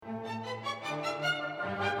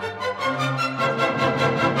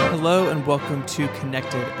Hello and welcome to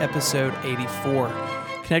Connected, episode 84.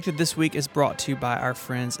 Connected this week is brought to you by our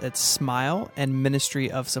friends at Smile and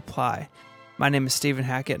Ministry of Supply. My name is Stephen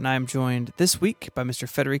Hackett, and I am joined this week by Mr.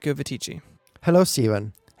 Federico Vitici. Hello,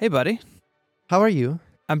 Stephen. Hey, buddy. How are you?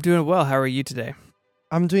 I'm doing well. How are you today?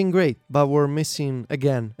 I'm doing great, but we're missing,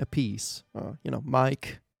 again, a piece.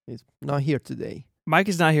 Mike is not here today. Mike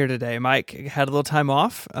is not here today. Mike had a little time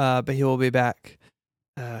off, but he will be back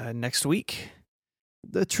next week.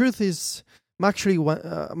 The truth is, Mike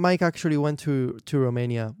actually went to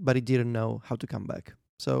Romania, but he didn't know how to come back.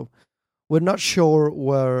 So we're not sure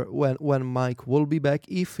when Mike will be back,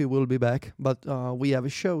 if he will be back, but we have a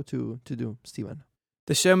show to do, Stephen.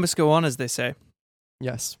 The show must go on, as they say.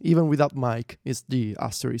 Yes, even without Mike, is the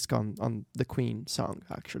asterisk on the Queen song,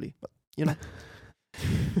 actually. But, you know.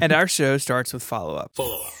 And our show starts with follow-up.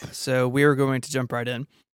 So we are going to jump right in.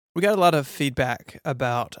 We got a lot of feedback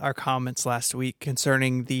about our comments last week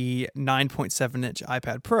concerning the 9.7-inch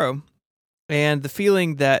iPad Pro and the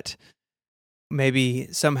feeling that maybe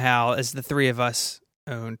somehow, as the three of us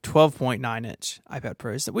own 12.9-inch iPad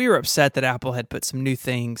Pros, that we were upset that Apple had put some new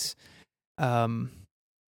things in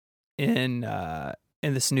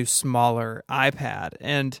this new smaller iPad.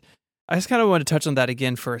 And I just kind of want to touch on that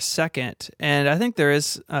again for a second. And I think there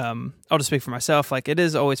is, I'll just speak for myself, like it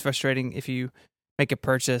is always frustrating if you make a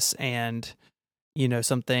purchase and, you know,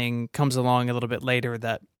 something comes along a little bit later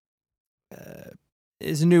that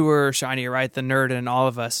is newer, shinier, right? The nerd in all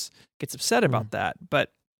of us gets upset about that.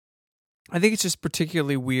 But I think it's just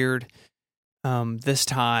particularly weird this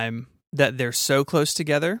time that they're so close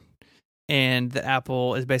together and that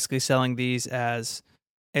Apple is basically selling these as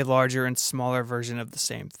a larger and smaller version of the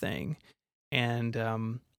same thing.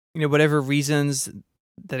 And, whatever reasons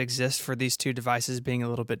that exist for these two devices being a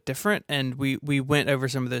little bit different, and we went over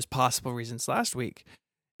some of those possible reasons last week.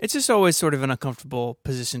 It's just always sort of an uncomfortable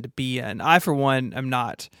position to be in. I, for one, am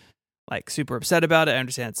not like super upset about it. I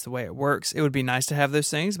understand it's the way it works. It would be nice to have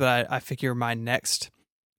those things, but I figure my next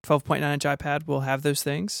 12.9-inch iPad will have those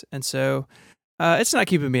things, and so it's not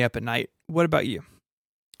keeping me up at night. What about you?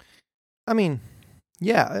 I mean,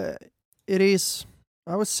 yeah, it is.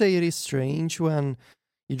 I would say it is strange when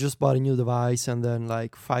you just bought a new device and then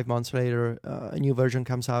like 5 months later, a new version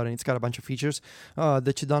comes out and it's got a bunch of features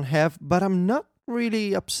that you don't have. But I'm not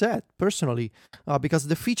really upset personally because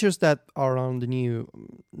the features that are on the new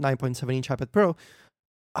 9.7-inch iPad Pro,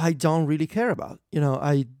 I don't really care about.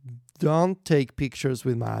 I don't take pictures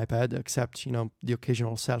with my iPad except, the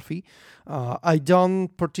occasional selfie. I don't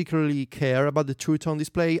particularly care about the True Tone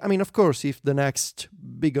display. I mean, of course, if the next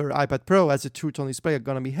bigger iPad Pro has a True Tone display, I'm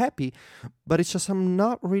going to be happy. But it's just I'm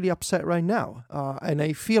not really upset right now. And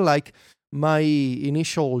I feel like my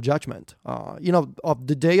initial judgment, of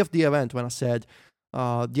the day of the event when I said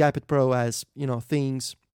the iPad Pro has,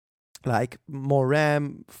 things like more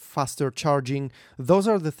RAM, faster charging, those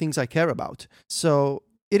are the things I care about. So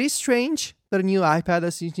it is strange that a new iPad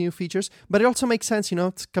has these new features, but it also makes sense,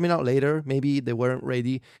 it's coming out later. Maybe they weren't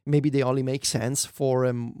ready. Maybe they only make sense for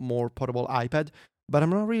a more portable iPad, but I'm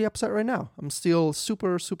not really upset right now. I'm still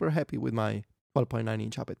super, super happy with my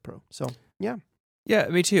 12.9-inch iPad Pro. So, yeah. Yeah,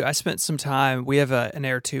 me too. I spent some time, we have an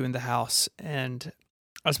Air 2 in the house, and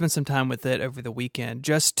I spent some time with it over the weekend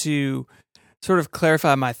just to sort of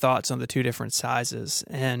clarify my thoughts on the two different sizes.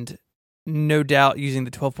 And no doubt using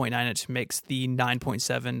the 12.9-inch makes the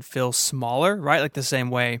 9.7 feel smaller, right? Like the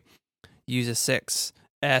same way you use a 6S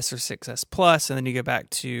or 6S Plus, and then you go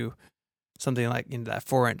back to something like that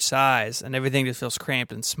 4-inch size, and everything just feels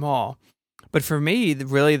cramped and small. But for me,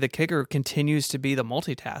 really the kicker continues to be the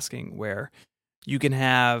multitasking, where you can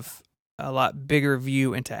have a lot bigger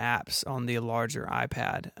view into apps on the larger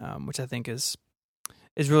iPad, which I think is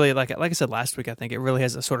really, like I said last week, I think it really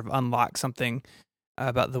has a sort of unlocked something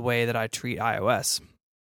about the way that I treat iOS.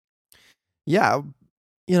 Yeah,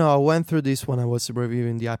 I went through this when I was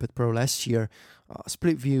reviewing the iPad Pro last year.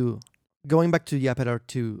 Split view, going back to the iPad Air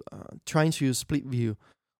 2, trying to use split view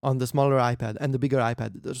on the smaller iPad and the bigger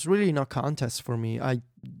iPad. There's really no contest for me. I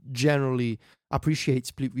generally appreciate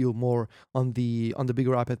split view more on the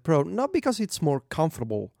bigger iPad Pro, not because it's more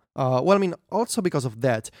comfortable. Also because of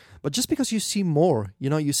that, but just because you see more,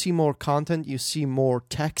 you see more content, you see more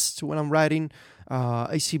text when I'm writing.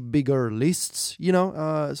 I see bigger lists,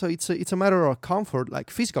 so it's a matter of comfort, like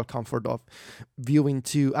physical comfort of viewing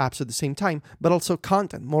two apps at the same time, but also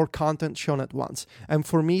more content shown at once. And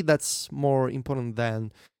for me, that's more important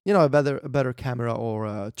than, a better camera or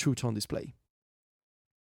a True Tone display.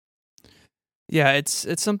 Yeah, it's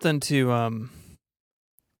something to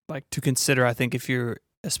to consider, I think,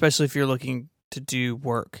 especially if you're looking to do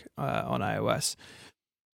work on iOS.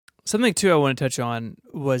 Something too I want to touch on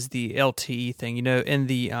was the LTE thing. In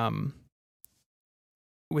the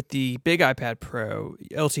with the big iPad Pro,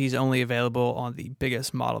 LTE is only available on the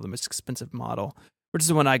biggest model, the most expensive model, which is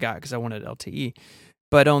the one I got because I wanted LTE.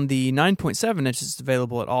 But on the 9.7 inch, it's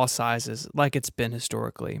available at all sizes, like it's been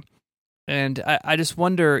historically. And I just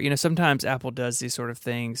wonder, sometimes Apple does these sort of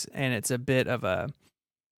things, and it's a bit of a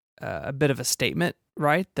statement,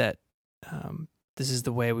 right? That this is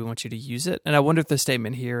the way we want you to use it. And I wonder if the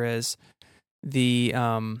statement here is the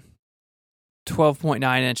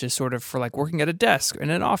 12.9 inch is sort of for like working at a desk or in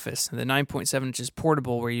an office, and the 9.7 inch is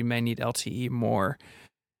portable where you may need LTE more.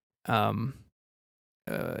 Does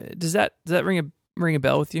that ring a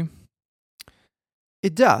bell with you?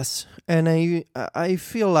 It does, and I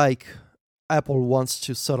feel like Apple wants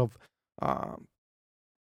to sort of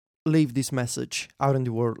leave this message out in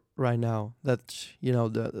the world right now that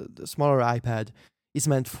the smaller iPad is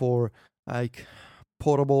meant for like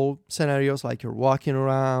portable scenarios, like you're walking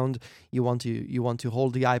around, you want to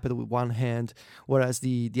hold the iPad with one hand, whereas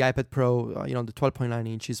the iPad Pro, the 12.9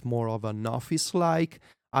 inch is more of an office-like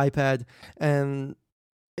iPad, and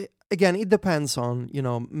again, it depends on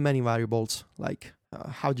many variables like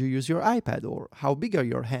how do you use your iPad or how big are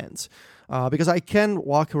your hands. Because I can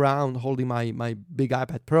walk around holding my big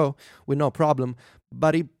iPad Pro with no problem,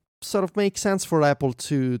 but it sort of makes sense for Apple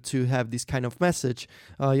to have this kind of message.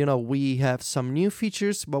 We have some new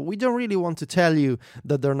features, but we don't really want to tell you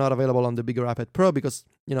that they're not available on the bigger iPad Pro because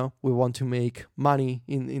we want to make money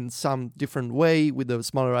in some different way with the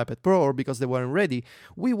smaller iPad Pro, or because they weren't ready.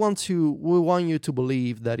 We want you to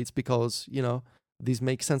believe that it's because this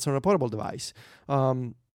makes sense on a portable device.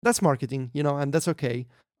 That's marketing, and that's okay.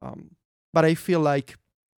 But I feel like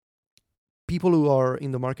people who are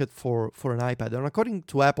in the market for an iPad, and according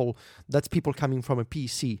to Apple, that's people coming from a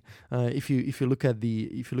PC. If you look at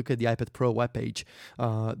the iPad Pro webpage,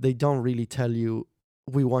 they don't really tell you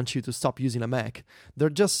we want you to stop using a Mac. They're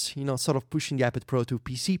just sort of pushing the iPad Pro to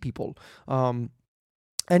PC people. And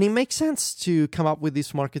it makes sense to come up with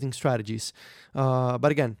these marketing strategies.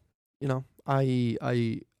 But again,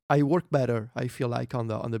 I work better, I feel like, on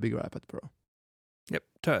the bigger iPad Pro. Yep,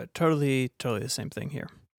 totally the same thing here.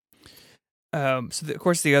 Of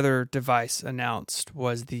course, the other device announced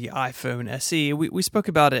was the iPhone SE. We spoke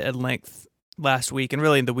about it at length last week, and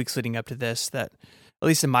really in the weeks leading up to this, that at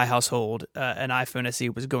least in my household, an iPhone SE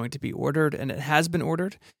was going to be ordered, and it has been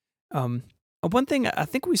ordered. One thing I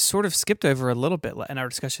think we sort of skipped over a little bit in our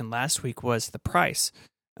discussion last week was the price.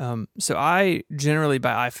 So I generally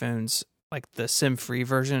buy iPhones like the SIM-free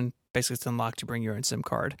version. Basically, it's unlocked to bring your own SIM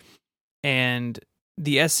card. And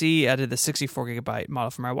the SE added the 64 gigabyte model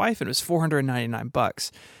for my wife, and it was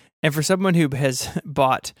 $499. And for someone who has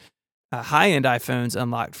bought high-end iPhones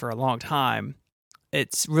unlocked for a long time,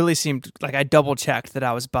 it's really seemed like I double-checked that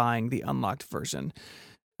I was buying the unlocked version.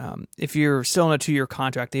 If you're still in a 2-year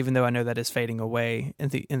contract, even though I know that is fading away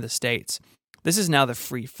in the States, this is now the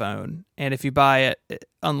free phone. And if you buy it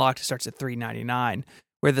unlocked, it starts at $399,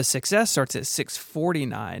 where the 6S starts at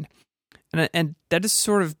 $649. And that just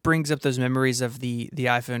sort of brings up those memories of the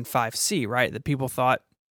iPhone 5C, right? That people thought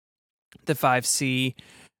the 5C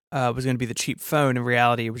was going to be the cheap phone. In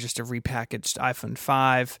reality, it was just a repackaged iPhone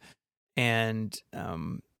 5, and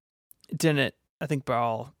didn't, I think by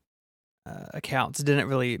all accounts, didn't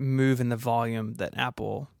really move in the volume that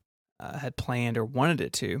Apple had planned or wanted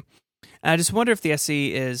it to. And I just wonder if the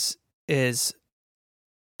SE is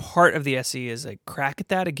part of the SE is a crack at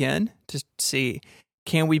that again, to see,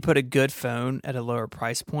 can we put a good phone at a lower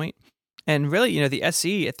price point? And really, the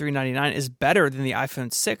SE at $399 is better than the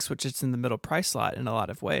iPhone 6, which is in the middle price slot in a lot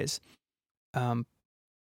of ways. But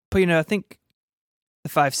I think the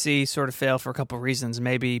 5C sort of failed for a couple of reasons.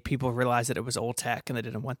 Maybe people realized that it was old tech and they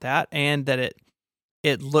didn't want that, and that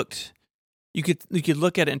it looked, you could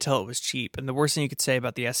look at it until it was cheap. And the worst thing you could say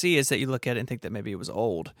about the SE is that you look at it and think that maybe it was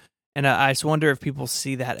old. And I just wonder if people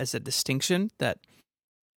see that as a distinction, that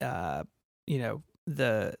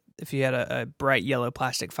if you had a bright yellow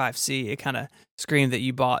plastic 5C, it kind of screamed that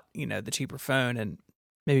you bought, the cheaper phone. And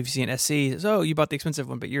maybe if you see an SE, it's, oh, you bought the expensive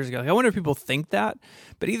one, but years ago. Like, I wonder if people think that.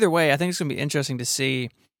 But either way, I think it's going to be interesting to see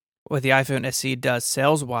what the iPhone SE does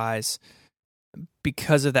sales-wise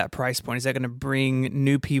because of that price point. Is that going to bring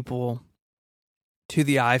new people to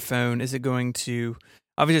the iPhone? Is it going to,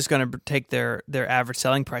 obviously it's going to take their average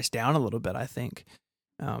selling price down a little bit, I think.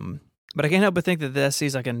 But I can't help but think that the SE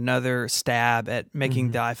is like another stab at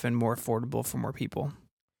making the iPhone more affordable for more people.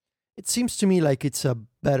 It seems to me like it's a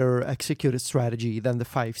better executed strategy than the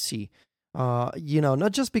 5C.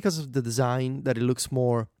 Not just because of the design, that it looks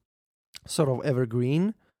more sort of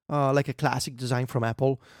evergreen, like a classic design from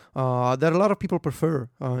Apple that a lot of people prefer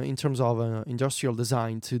in terms of industrial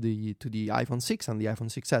design to the iPhone 6 and the iPhone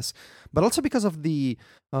 6s, but also because of the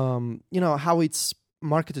how it's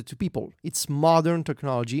marketed to people. It's modern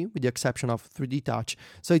technology with the exception of 3D Touch.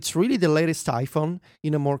 So it's really the latest iPhone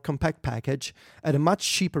in a more compact package at a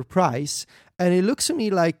much cheaper price. And it looks to me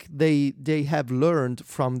like they have learned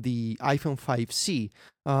from the iPhone 5C.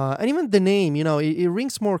 And even the name, it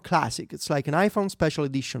rings more classic. It's like an iPhone special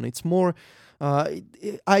edition. It's more, I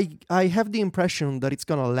have the impression that it's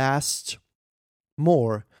going to last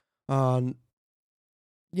more, than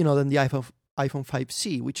the iPhone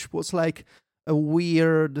 5C, which was like a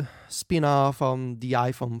weird spin-off on the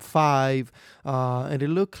iPhone 5, and it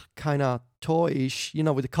looked kind of toyish,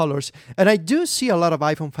 with the colors. And I do see a lot of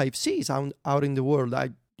iPhone 5Cs out in the world.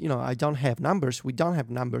 I don't have numbers. We don't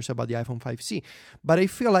have numbers about the iPhone 5C, but I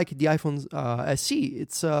feel like the iPhone SE,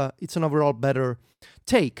 it's an overall better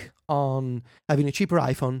take on having a cheaper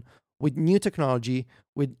iPhone with new technology,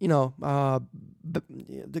 with the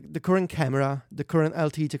current camera, the current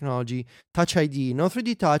LTE technology, Touch ID, no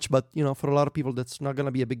 3D Touch, but for a lot of people that's not gonna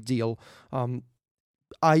be a big deal.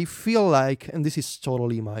 I feel like, and this is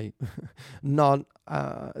totally my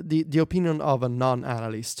the opinion of a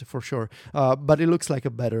non-analyst for sure, but it looks like a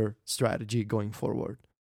better strategy going forward.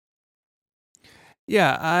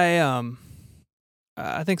 Yeah,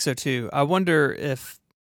 I think so too. I wonder if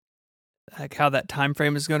how that time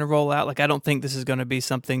frame is going to roll out. Like, I don't think this is going to be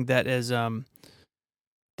something that is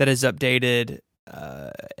updated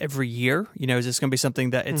every year. Is this going to be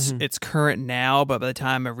something that it's current now, but by the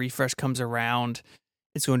time a refresh comes around,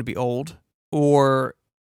 it's going to be old? Or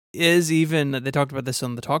is even, they talked about this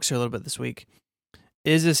on the talk show a little bit this week,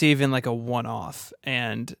 is this even like a one-off?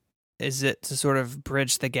 And is it to sort of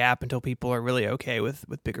bridge the gap until people are really okay with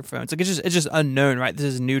bigger phones? Like, it's just unknown, right?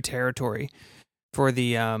 This is new territory for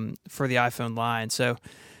the iPhone line. So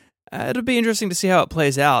it'll be interesting to see how it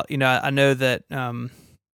plays out. I know that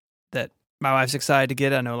that my wife's excited to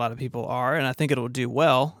get it. I know a lot of people are, and I think it'll do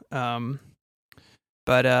well.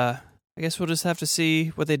 But I guess we'll just have to see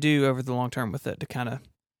what they do over the long term with it to kind of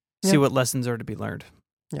see what lessons are to be learned.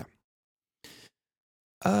 Yeah.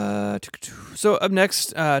 So up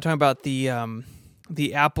next, talking about the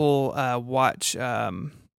Apple Watch,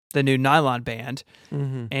 the new nylon band.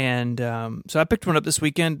 And so I picked one up this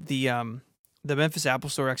weekend. The Memphis Apple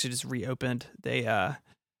Store actually just reopened. They had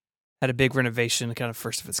a big renovation, kind of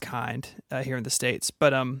first of its kind here in the States.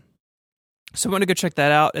 But so I went to go check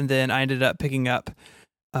that out, and then I ended up picking up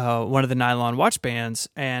one of the nylon watch bands,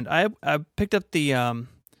 and I picked up the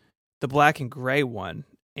black and gray one.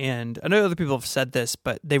 And I know other people have said this,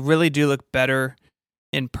 but they really do look better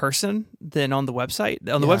in person than on the website.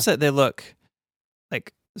 On the website, they look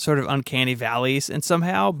like sort of uncanny valleys and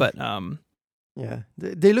somehow, but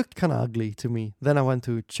they looked kind of ugly to me. Then I went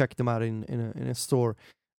to check them out in a store,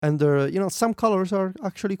 and they're some colors are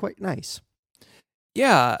actually quite nice.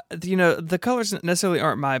 Yeah, the colors necessarily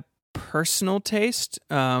aren't my personal taste,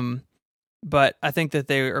 but I think that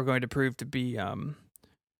they are going to prove to be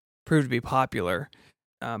popular.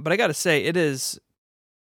 But I got to say, it is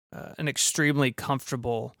an extremely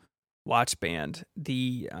comfortable watch band.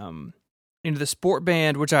 The the sport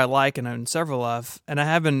band, which I like and own several of, and I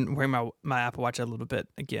have been wearing my Apple Watch a little bit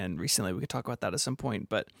again recently. We could talk about that at some point,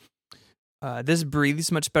 but this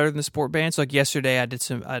breathes much better than the sport band. So like yesterday, I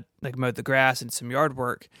mowed the grass and some yard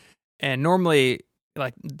work, and normally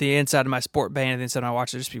like the inside of my sport band and the inside of my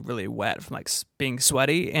watch would just be really wet from like being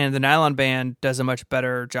sweaty, and the nylon band does a much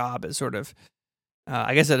better job at sort of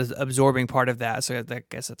I guess it is absorbing part of that. So I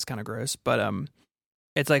guess that's kind of gross, but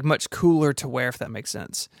it's like much cooler to wear, if that makes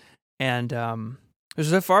sense. And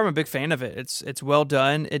so far, I'm a big fan of it. It's well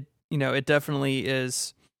done. It definitely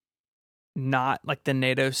is not like the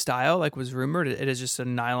NATO style, like was rumored. It is just a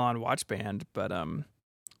nylon watch band. But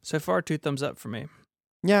so far, 2 thumbs up for me.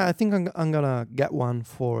 Yeah, I think I'm gonna get one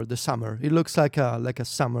for the summer. It looks like a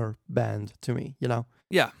summer band to me.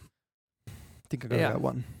 Yeah, I think I'm gonna get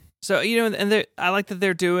one. So and I like that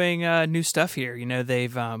they're doing new stuff here.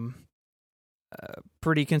 They've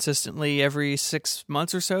pretty consistently every 6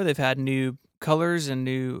 months or so they've had new colors and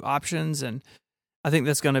new options, and I think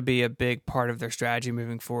that's going to be a big part of their strategy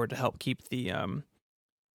moving forward to help keep the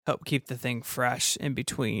thing fresh in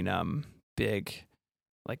between big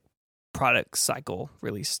like product cycle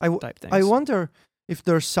release type things. I wonder if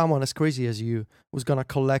there's someone as crazy as you who's gonna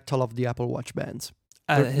collect all of the Apple Watch bands.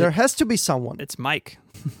 There has to be someone. It's Mike.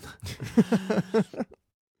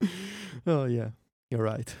 Oh yeah, you're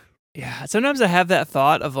right. Yeah, sometimes I have that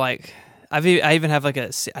thought of like I even have like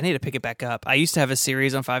I need to pick it back up. I used to have a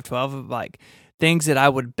series on 512 of like things that I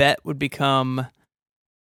would bet would become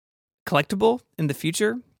collectible in the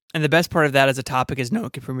future. And the best part of that as a topic is no one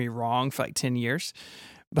can prove me wrong for like 10 years.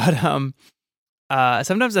 But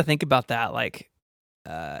sometimes I think about that, like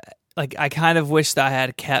I kind of wish that I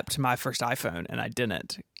had kept my first iPhone and I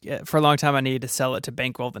didn't. For a long time, I needed to sell it to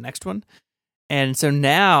bankroll the next one. And so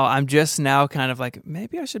now I'm just now kind of like,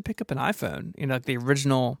 maybe I should pick up an iPhone, like the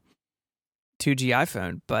original 2G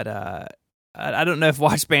iPhone. But I don't know if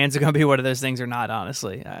watch bands are going to be one of those things or not,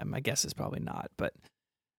 honestly. My guess is probably not. But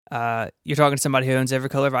you're talking to somebody who owns every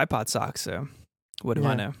color of iPod socks, so what do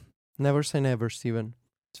I know? Never say never, Steven.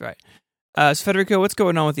 That's right. So Federico, what's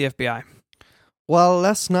going on with the FBI? Well,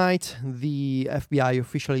 last night, the FBI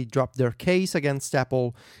officially dropped their case against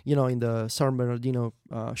Apple, in the San Bernardino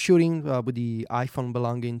shooting with the iPhone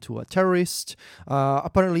belonging to a terrorist.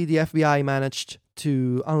 Apparently, the FBI managed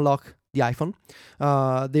to unlock the iPhone.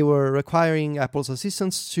 They were requiring Apple's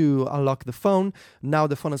assistants to unlock the phone. Now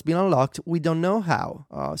the phone has been unlocked. We don't know how.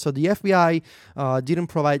 So the FBI didn't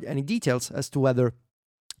provide any details as to whether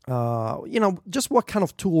just what kind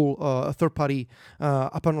of tool a third party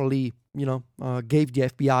apparently, gave the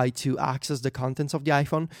FBI to access the contents of the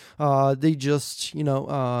iPhone. They just,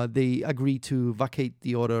 they agreed to vacate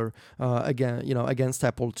the order against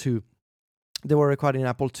Apple to. They were requiring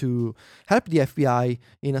Apple to help the FBI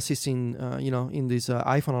in assisting, in this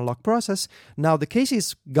iPhone unlock process. Now the case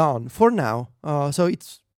is gone for now, so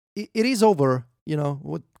it is over,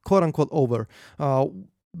 quote unquote over.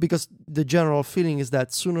 Because the general feeling is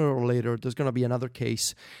that sooner or later there's going to be another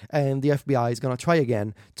case and the FBI is going to try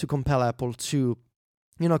again to compel Apple to,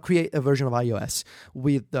 create a version of iOS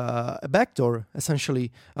with a backdoor,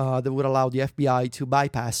 essentially, that would allow the FBI to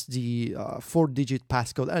bypass the 4-digit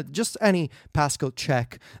passcode, just any passcode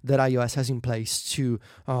check that iOS has in place to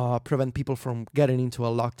prevent people from getting into a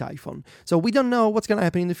locked iPhone. So we don't know what's going to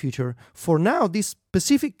happen in the future. For now, this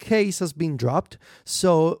specific case has been dropped,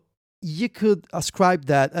 so you could ascribe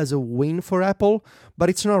that as a win for Apple, but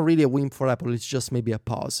it's not really a win for Apple. It's just maybe a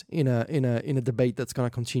pause in a debate that's going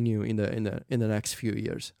to continue in the next few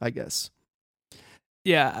years, I guess.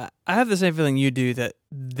 Yeah, I have the same feeling you do that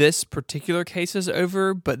this particular case is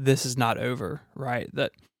over, but this is not over, right?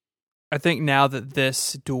 That I think now that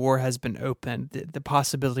this door has been opened, the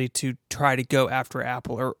possibility to try to go after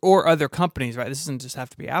Apple or other companies, right? This doesn't just have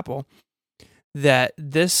to be Apple. That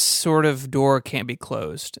this sort of door can't be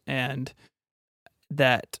closed, and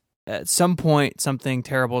that at some point something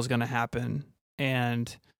terrible is going to happen,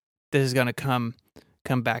 and this is going to come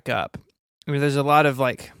back up. I mean, there's a lot of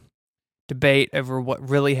debate over what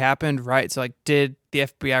really happened, right? So did the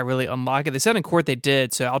FBI really unlock it? They said in court they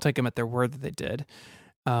did, so I'll take them at their word that they did.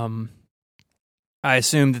 I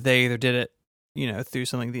assume that they either did it, through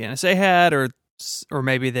something the NSA had, or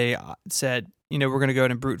maybe they said, we're going to go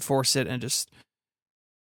ahead and brute force it and just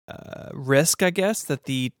risk, I guess, that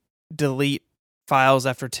the delete files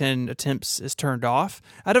after 10 attempts is turned off.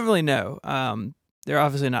 I don't really know. They're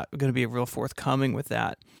obviously not going to be real forthcoming with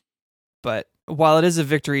that. But while it is a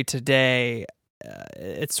victory today,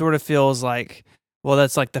 it sort of feels like, well,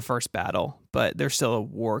 that's like the first battle, but there's still a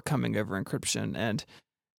war coming over encryption. And,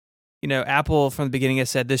 Apple from the beginning has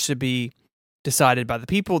said this should be decided by the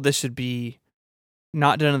people. This should be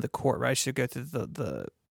not done in the court, right? It should go through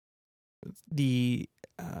the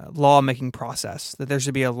lawmaking process, that there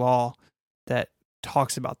should be a law that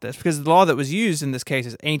talks about this, because the law that was used in this case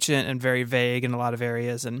is ancient and very vague in a lot of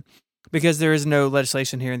areas, and because there is no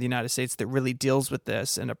legislation here in the United States that really deals with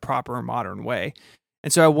this in a proper modern way.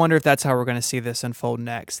 And so I wonder if that's how we're going to see this unfold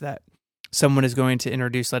next, that someone is going to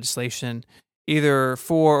introduce legislation either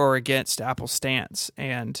for or against Apple's stance.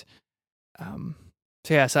 And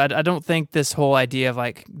so I don't think this whole idea of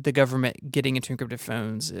the government getting into encrypted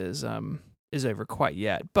phones is over quite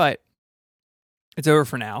yet, but it's over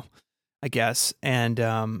for now, I guess. And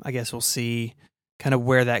I guess we'll see kind of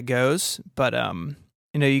where that goes. But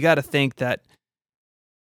you got to think that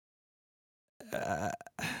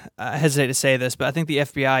I hesitate to say this, but I think the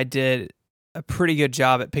FBI did a pretty good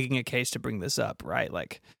job at picking a case to bring this up, right?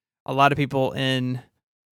 A lot of people in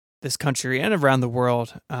this country and around the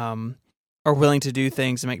world are willing to do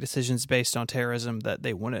things and make decisions based on terrorism that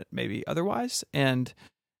they wouldn't maybe otherwise. And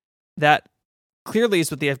that clearly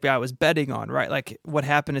is what the FBI was betting on, right? What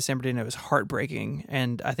happened in San Bernardino was heartbreaking.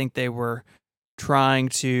 And I think they were trying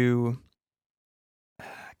to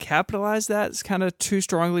capitalize that. It's kind of too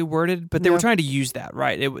strongly worded, but they were trying to use that,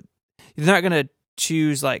 right? They're not going to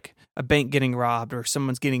choose a bank getting robbed or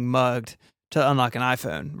someone's getting mugged to unlock an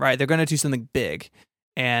iPhone, right? They're going to do something big,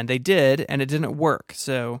 and they did, and it didn't work.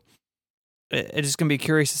 So it's just going to be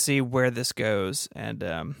curious to see where this goes, and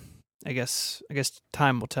I guess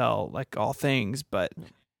time will tell, like all things. But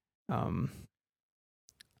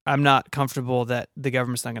I'm not comfortable that the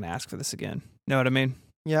government's not going to ask for this again. Know what I mean?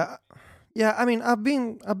 Yeah, yeah. I mean, I've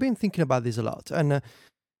been thinking about this a lot, and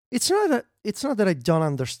it's not that I don't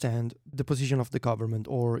understand the position of the government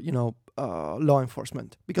or law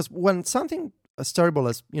enforcement, because when something as terrible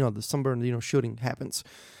as the San Bernardino shooting happens,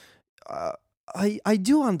 I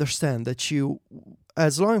do understand that you,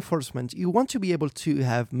 as law enforcement, you want to be able to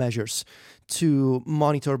have measures to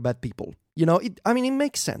monitor bad people. It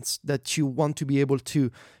makes sense that you want to be able to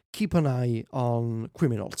keep an eye on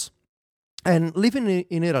criminals. And living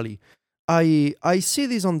in Italy, I see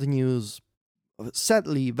this on the news,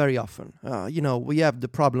 sadly, very often. We have the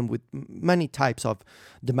problem with many types of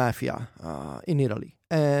the mafia in Italy.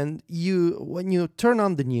 And when you turn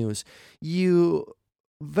on the news, you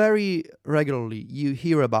very regularly you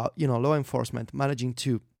hear about law enforcement managing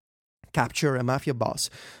to capture a mafia boss,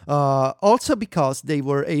 also because they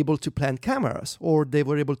were able to plant cameras or they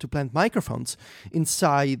were able to plant microphones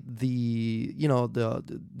inside the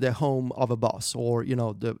home of a boss, or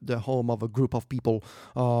the home of a group of people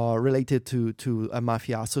related to a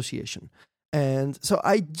mafia association. And so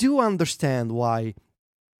I do understand why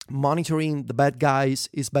monitoring the bad guys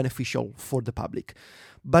is beneficial for the public.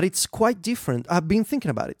 But it's quite different. I've been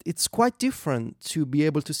thinking about it. It's quite different to be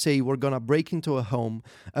able to say we're going to break into a home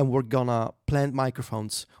and we're going to plant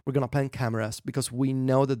microphones, we're going to plant cameras because we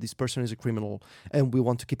know that this person is a criminal and we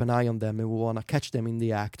want to keep an eye on them and we want to catch them in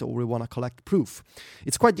the act, or we want to collect proof.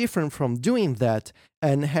 It's quite different from doing that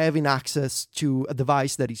and having access to a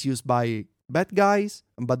device that is used by bad guys,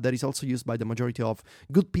 but that is also used by the majority of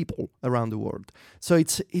good people around the world. So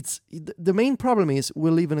it's the main problem is we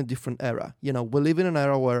live in a different era. We live in an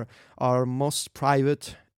era where our most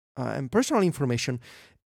private and personal information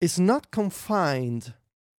is not confined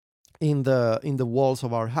in the walls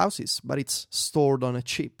of our houses, but it's stored on a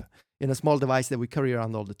chip in a small device that we carry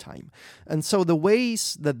around all the time. And so the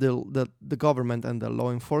ways that the government and the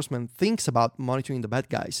law enforcement thinks about monitoring the bad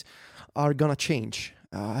guys are gonna change.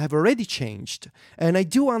 Have already changed, and I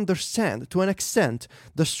do understand to an extent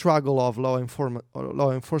the struggle of law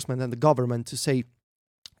enforcement and the government to say,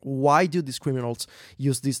 why do these criminals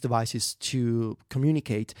use these devices to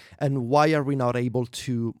communicate, and why are we not able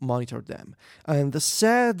to monitor them? And the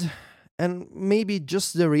sad and maybe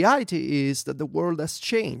just the reality is that the world has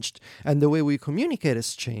changed and the way we communicate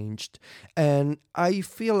has changed. And I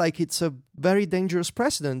feel like it's a very dangerous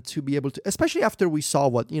precedent to be able to, especially after we saw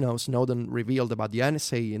what, Snowden revealed about the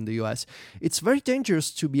NSA in the US. It's very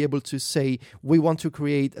dangerous to be able to say we want to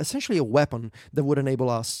create essentially a weapon that would enable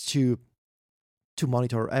us to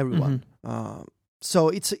monitor everyone. Mm-hmm.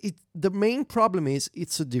 So the main problem is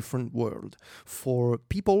it's a different world for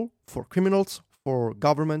people, for criminals, for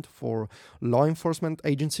government, for law enforcement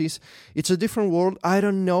agencies. It's a different world. I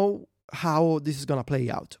don't know how this is going to play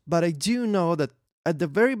out, but I do know that at the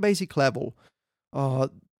very basic level,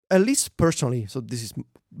 at least personally, so this is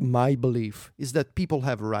my belief, is that people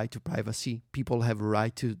have a right to privacy, people have a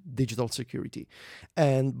right to digital security.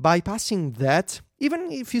 And bypassing that,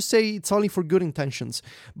 even if you say it's only for good intentions,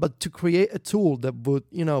 but to create a tool that would,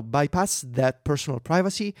 bypass that personal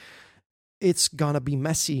privacy, it's gonna be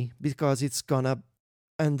messy because it's gonna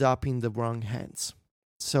end up in the wrong hands.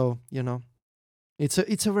 So,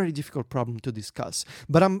 it's a very difficult problem to discuss.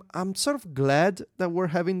 But I'm sort of glad that we're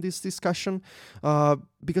having this discussion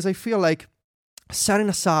because I feel like, setting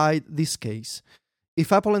aside this case,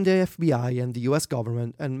 if Apple and the FBI and the US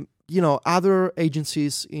government and other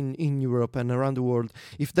agencies in Europe and around the world,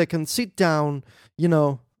 if they can sit down,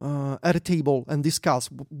 at a table and discuss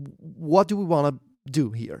what do we want to do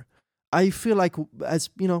here, I feel like as,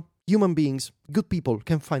 human beings, good people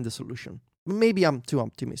can find a solution. Maybe I'm too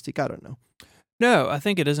optimistic. I don't know. No, I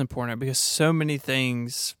think it is important because so many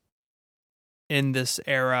things in this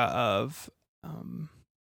era of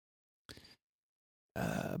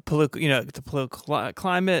political, the political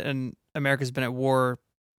climate, and America's been at war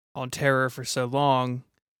on terror for so long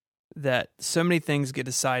that so many things get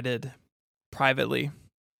decided privately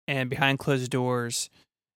and behind closed doors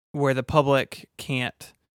where the public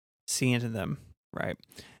can't see into them, right?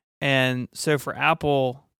 And so for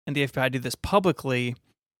Apple and the FBI to do this publicly,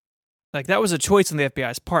 like that was a choice on the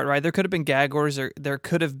FBI's part, right? There could have been gag orders, or there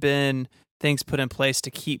could have been things put in place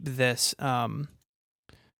to keep this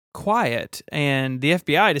quiet, and the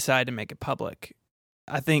FBI decided to make it public,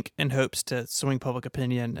 I think in hopes to swing public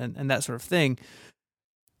opinion and that sort of thing.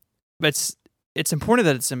 But it's important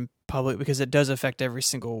that it's in public because it does affect every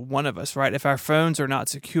single one of us, right? If our phones are not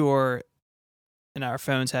secure and our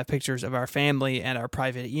phones have pictures of our family and our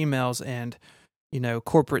private emails and,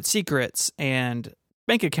 corporate secrets and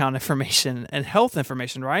bank account information and health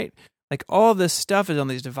information, right? Like all this stuff is on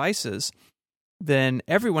these devices. then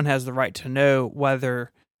everyone has the right to know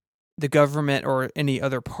whether the government or any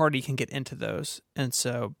other party can get into those. And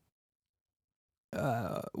so,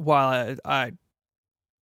 while I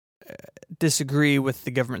disagree with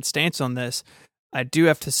the government stance on this, I do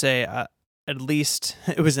have to say at least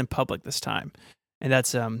it was in public this time, and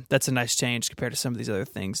that's a nice change compared to some of these other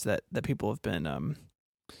things that people have been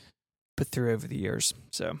put through over the years.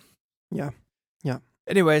 So yeah.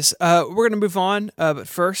 Anyways, we're going to move on, but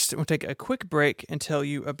first we'll take a quick break and tell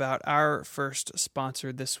you about our first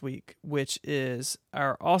sponsor this week, which is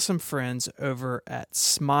our awesome friends over at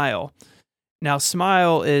Smile. Now,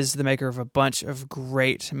 Smile is the maker of a bunch of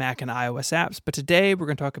great Mac and iOS apps, but today we're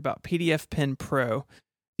going to talk about PDF Pen Pro,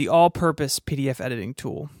 the all-purpose PDF editing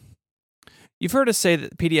tool. You've heard us say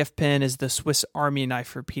that PDF Pen is the Swiss Army knife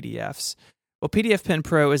for PDFs. Well, PDF Pen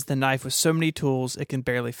Pro is the knife with so many tools it can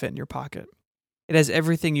barely fit in your pocket. It has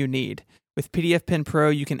everything you need. With PDF Pen Pro,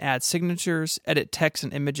 you can add signatures, edit text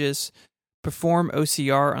and images, perform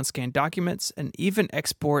OCR on scanned documents, and even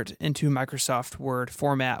export into Microsoft Word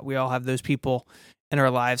format. We all have those people in our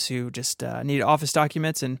lives who just need Office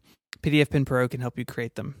documents, and PDF Pen Pro can help you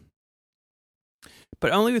create them.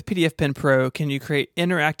 But only with PDF Pen Pro can you create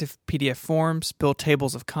interactive PDF forms, build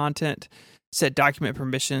tables of content, set document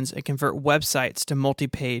permissions, and convert websites to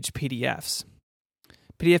multi-page PDFs.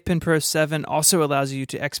 PDF Pen Pro 7 also allows you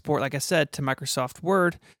to export, like I said, to Microsoft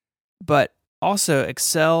Word, but also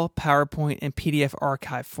Excel, PowerPoint, and PDF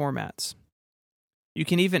archive formats. You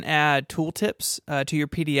can even add tooltips to your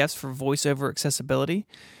PDFs for voiceover accessibility,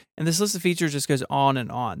 and this list of features just goes on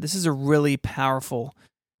and on. This is a really powerful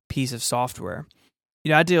piece of software.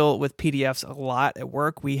 You know, I deal with PDFs a lot at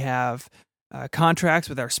work. We have contracts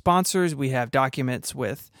with our sponsors. We have documents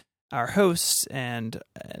with our hosts and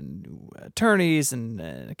attorneys and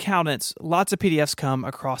accountants. Lots of PDFs come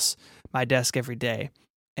across my desk every day.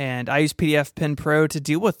 And I use PDF Pen Pro to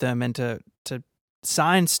deal with them and to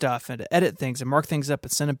sign stuff and to edit things and mark things up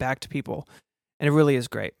and send them back to people. And it really is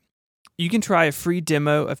great. You can try a free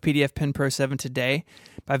demo of PDF Pen Pro 7 today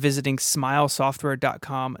by visiting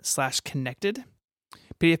smilesoftware.com/connected.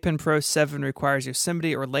 PDF Pen Pro 7 requires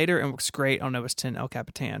Yosemite or later and works great on OS X El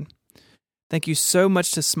Capitan. Thank you so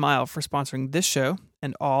much to Smile for sponsoring this show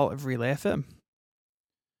and all of Relay FM.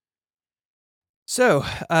 So,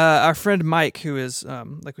 our friend Mike, who is,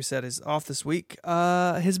 like we said, is off this week,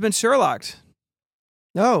 has been Sherlocked.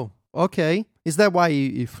 Oh, okay. Is that why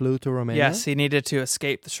you flew to Romania? Yes, he needed to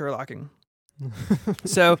escape the Sherlocking.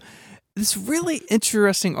 So, this really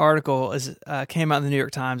interesting article came out in the New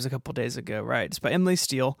York Times a couple days ago, right? It's by Emily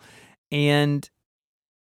Steele, and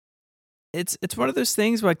it's one of those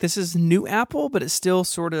things where, like, this is new Apple, but it's still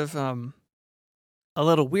sort of a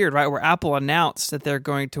little weird, right? Where Apple announced that they're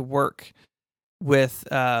going to work with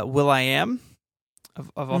will.i.am,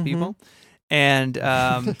 of all people, and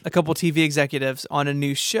a couple TV executives on a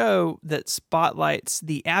new show that spotlights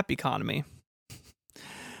the app economy.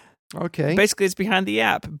 Okay. Basically, it's behind the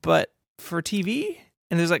app, but for TV.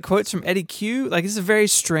 And there's like quotes from Eddie Q. Like, this is a very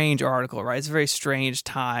strange article, right? It's a very strange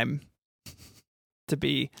time to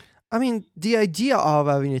be. I mean, the idea of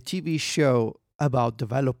having a TV show about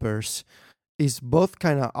developers is both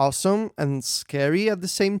kind of awesome and scary at the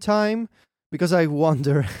same time, because I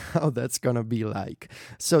wonder how that's going to be like.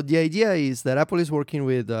 So the idea is that Apple is working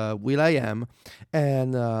with will.i.am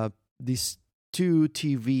and these two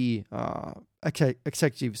TV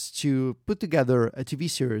executives to put together a TV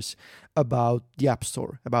series about the App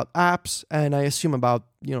Store, about apps, and I assume about,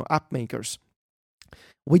 app makers.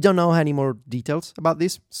 We don't know any more details about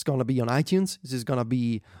this. It's going to be on iTunes. This is going to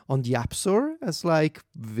be on the App Store as like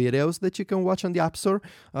videos that you can watch on the App Store.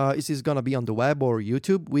 Is this going to be on the web or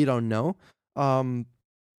YouTube? We don't know.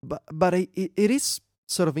 But it is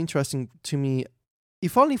sort of interesting to me,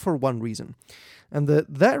 if only for one reason. And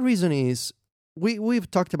that reason is,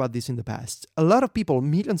 we've talked about this in the past. A lot of people,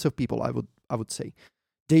 millions of people, I would say,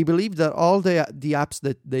 they believe that all the apps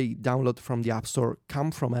that they download from the App Store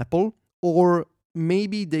come from Apple, or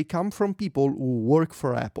maybe they come from people who work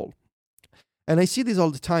for Apple. And I see this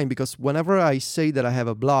all the time, because whenever I say that I have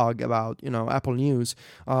a blog about, Apple news,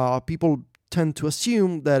 people tend to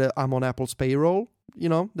assume that I'm on Apple's payroll,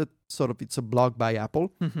 that sort of it's a blog by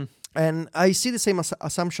Apple. Mm-hmm. And I see the same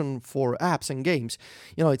assumption for apps and games.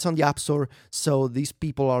 It's on the App Store, so these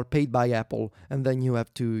people are paid by Apple, and then you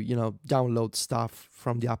have to, download stuff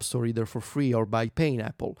from the App Store either for free or by paying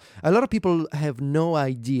Apple. A lot of people have no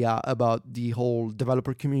idea about the whole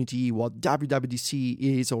developer community, what WWDC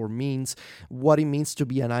is or means, what it means to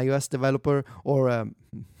be an iOS developer or a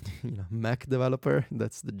Mac developer.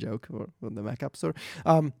 That's the joke, or the Mac App Store.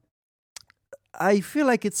 I feel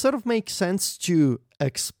like it sort of makes sense to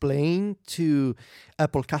explain to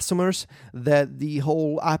Apple customers that the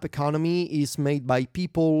whole app economy is made by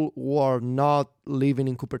people who are not living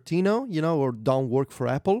in Cupertino, or don't work for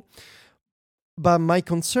Apple. But my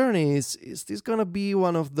concern is this going to be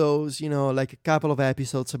one of those, like a couple of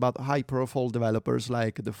episodes about high-profile developers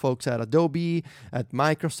like the folks at Adobe, at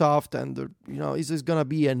Microsoft, and, is this going to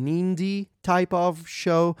be an indie type of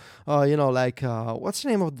show? Like, what's the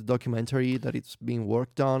name of the documentary that it's being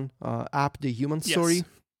worked on? App, The Human Story? Yes.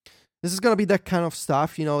 This is going to be that kind of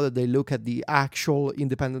stuff, that they look at the actual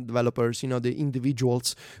independent developers, the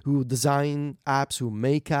individuals who design apps, who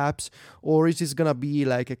make apps, or is this going to be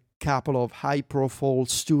like a couple of high-profile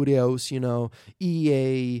studios,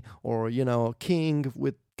 EA or, King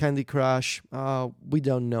with Candy Crush? We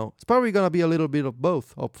don't know. It's probably going to be a little bit of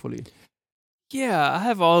both, hopefully. Yeah, I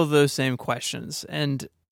have all of those same questions. And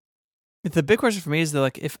the big question for me is that,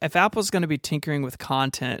 like, if Apple's going to be tinkering with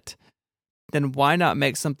content, then why not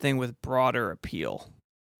make something with broader appeal?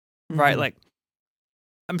 Right? Like,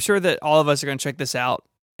 I'm sure that all of us are going to check this out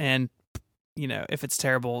and, if it's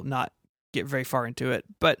terrible, not get very far into it.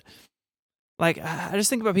 But, like, I just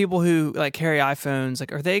think about people who, like, carry iPhones.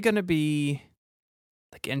 Like, are they going to be,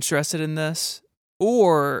 like, interested in this?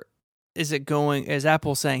 Or is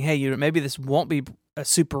Apple saying, hey, maybe this won't be a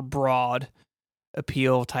super broad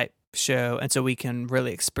appeal type show, and so we can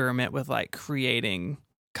really experiment with, like, creating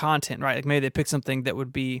content, right? Like, maybe they pick something that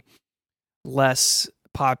would be less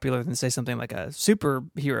popular than, say, something like a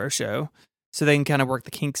superhero show, so they can kind of work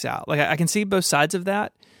the kinks out. Like, I can see both sides of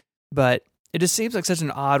that, but it just seems like such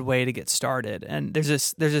an odd way to get started. And there's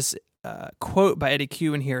this quote by Eddie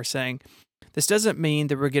Q in here saying, "This doesn't mean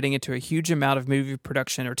that we're getting into a huge amount of movie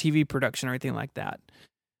production or TV production or anything like that,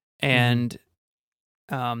 and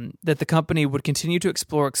that the company would continue to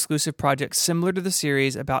explore exclusive projects similar to the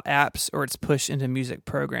series about apps or its push into music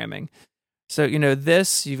programming." So,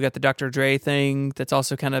 you've got the Dr. Dre thing that's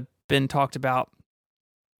also kind of been talked about.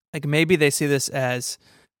 Like, maybe they see this as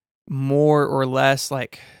more or less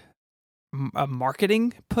like a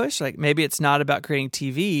marketing push. Like, maybe it's not about creating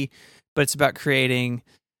TV, but it's about creating,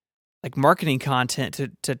 like, marketing content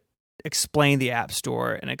to explain the App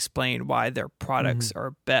Store and explain why their products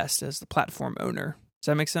are best as the platform owner. Does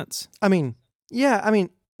that make sense? I mean, yeah,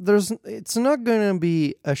 it's not going to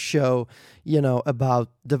be a show,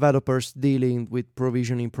 about developers dealing with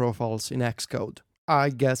provisioning profiles in Xcode. I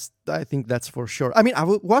think that's for sure. I mean, I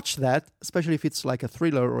would watch that, especially if it's like a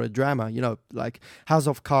thriller or a drama, like House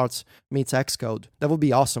of Cards meets Xcode. That would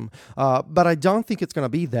be awesome. But I don't think it's going to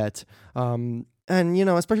be that. And,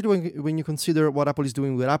 especially when you consider what Apple is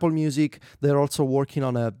doing with Apple Music, they're also working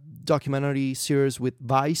on a documentary series with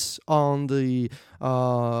Vice on the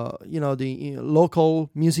local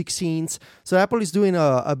music scenes. So Apple is doing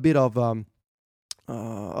a bit of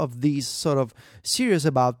these sort of series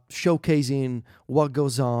about showcasing what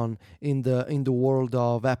goes on in the world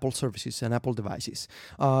of Apple services and Apple devices.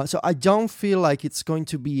 So I don't feel like it's going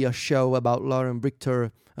to be a show about Lauren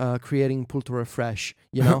Richter creating Pull to Refresh.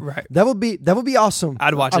 Right. That would be awesome.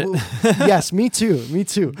 I'd watch it. Yes, me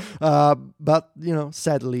too. But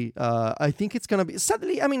sadly, I think it's gonna be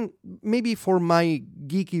sadly. I mean, maybe for my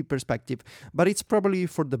geeky perspective, but it's probably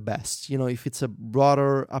for the best. If it's a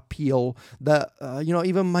broader appeal that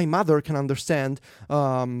even my mother can understand.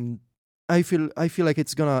 I feel like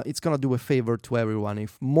it's gonna do a favor to everyone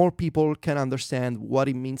if more people can understand what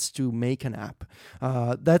it means to make an app.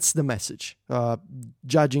 That's the message.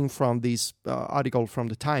 Judging from this article from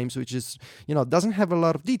the Times, which is doesn't have a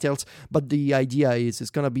lot of details, but the idea is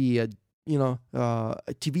it's gonna be a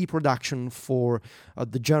TV production for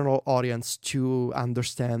the general audience to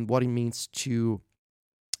understand what it means to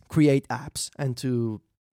create apps and to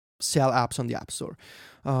sell apps on the App Store.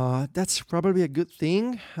 That's probably a good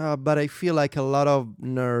thing, but I feel like a lot of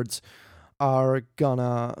nerds are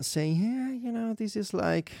gonna say, yeah, this is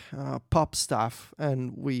like pop stuff,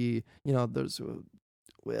 and there's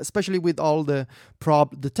especially with all the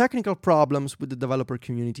technical problems with the developer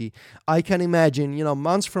community. I can imagine,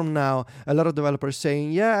 months from now, a lot of developers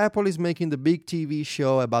saying, yeah, Apple is making the big TV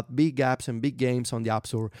show about big apps and big games on the App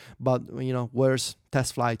Store, but where's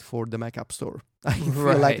Test Flight for the Mac App Store? I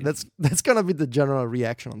feel like that's gonna be the general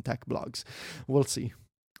reaction on tech blogs. We'll see.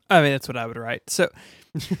 I mean, that's what I would write. So,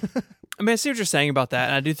 I see what you're saying about that,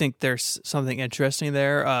 and I do think there's something interesting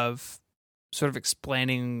there of sort of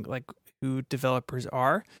explaining like who developers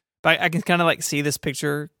are. But I can kind of like see this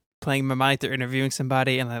picture playing in my mind. They're interviewing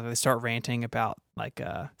somebody, and they start ranting about like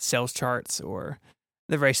sales charts or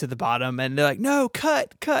the race to the bottom, and they're like, "No,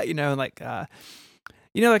 cut," and like,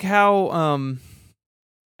 like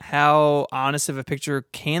how honest of a picture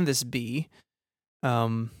can this be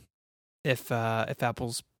if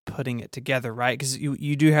Apple's putting it together, right? Because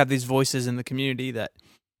you do have these voices in the community that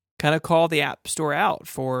kind of call the App Store out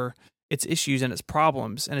for its issues and its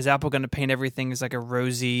problems. And is Apple going to paint everything as like a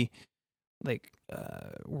rosy, like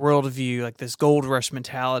worldview, like this gold rush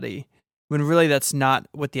mentality, when really that's not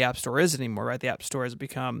what the App Store is anymore, right? The App Store has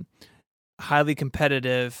become highly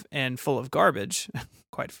competitive and full of garbage,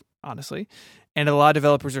 quite honestly. And a lot of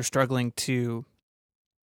developers are struggling to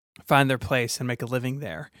find their place and make a living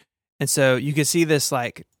there. And so you can see this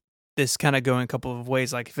kind of going a couple of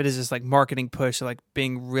ways. Like if it is this like marketing push, like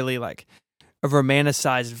being really like a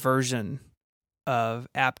romanticized version of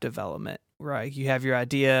app development, right? You have your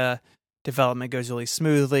idea, development goes really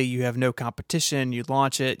smoothly, you have no competition, you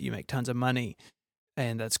launch it, you make tons of money,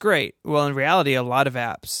 and that's great. Well, in reality, a lot of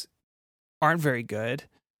apps aren't very good,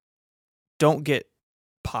 don't get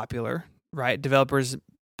popular, right? Developers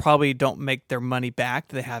probably don't make their money back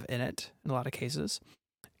that they have in it in a lot of cases,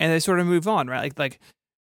 and they sort of move on, right? Like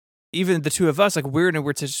even the two of us, like we're in a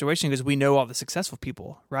weird situation because we know all the successful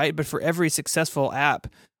people, right? But for every successful app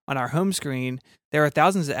on our home screen, there are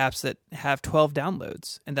thousands of apps that have 12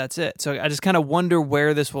 downloads, and that's it. So I just kind of wonder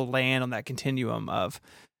where this will land on that continuum of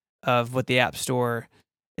what the App Store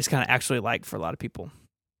is kind of actually like for a lot of people.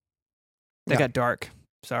 That got dark.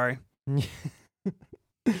 Sorry.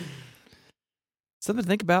 Something to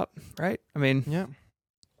think about, right? I mean, yeah.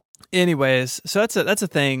 Anyways, so that's a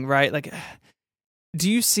thing, right? Like, do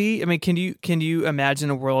you see? I mean, can you imagine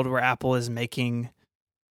a world where Apple is making,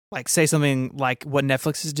 like, say something like what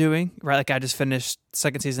Netflix is doing, right? Like, I just finished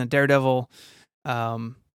second season of Daredevil.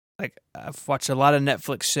 Like, I've watched a lot of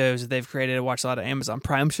Netflix shows that they've created. I watched a lot of Amazon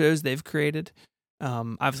Prime shows they've created.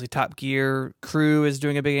 Obviously, Top Gear Crew is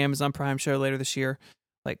doing a big Amazon Prime show later this year.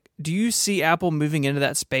 Like, do you see Apple moving into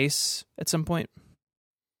that space at some point?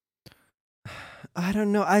 I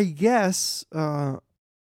don't know. I guess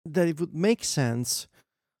that it would make sense.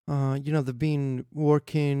 They've been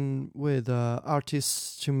working with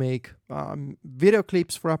artists to make video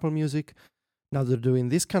clips for Apple Music. Now they're doing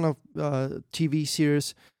this kind of TV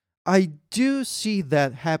series. I do see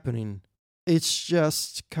that happening. It's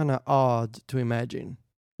just kind of odd to imagine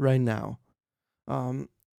right now.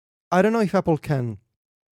 I don't know if Apple can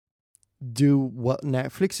do what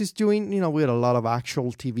Netflix is doing, with a lot of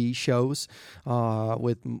actual TV shows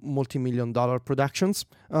with multi-million-dollar productions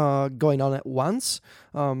going on at once.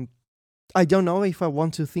 I don't know if I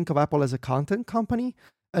want to think of Apple as a content company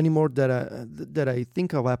anymore that I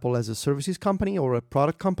think of Apple as a services company or a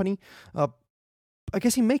product company. I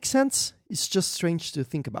guess it makes sense. It's just strange to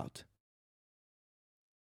think about.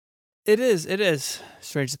 It is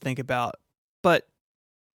strange to think about, but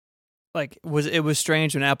like it was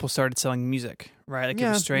strange when Apple started selling music, right? Like it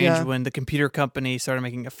was strange when the computer company started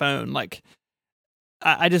making a phone. Like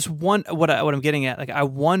I just want what I'm getting at. Like I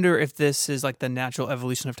wonder if this is like the natural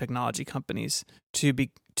evolution of technology companies to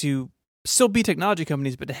still be technology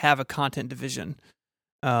companies, but to have a content division.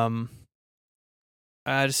 I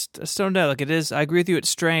just don't know. Like it is. I agree with you. It's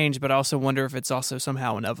strange, but I also wonder if it's also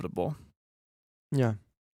somehow inevitable. Yeah,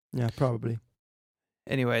 probably.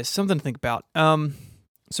 Anyways, something to think about.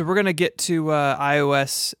 So we're gonna get to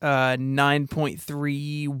iOS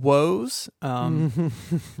 9.3 woes.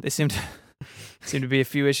 They seem to be a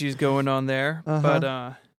few issues going on there, but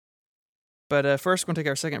first we're gonna take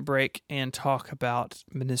our second break and talk about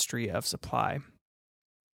Ministry of Supply.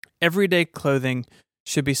 Everyday clothing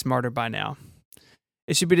should be smarter by now.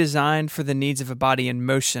 It should be designed for the needs of a body in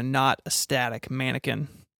motion, not a static mannequin.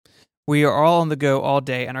 We are all on the go all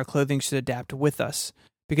day, and our clothing should adapt with us.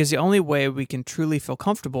 Because the only way we can truly feel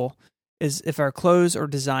comfortable is if our clothes are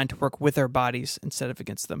designed to work with our bodies instead of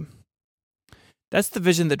against them. That's the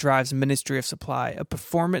vision that drives Ministry of Supply, a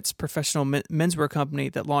performance professional menswear company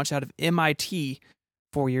that launched out of MIT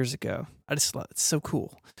 4 years ago. I just love it. It's so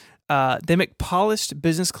cool. They make polished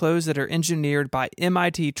business clothes that are engineered by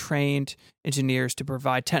MIT-trained engineers to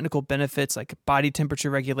provide technical benefits like body temperature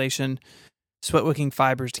regulation, sweat-wicking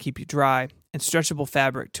fibers to keep you dry, and stretchable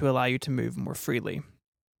fabric to allow you to move more freely.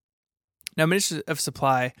 Now, Ministry of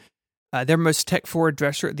Supply, their most tech-forward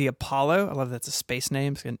dress shirt, the Apollo, I love that's a space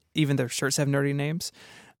name, and even their shirts have nerdy names.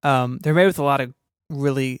 They're made with a lot of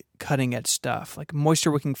really cutting-edge stuff, like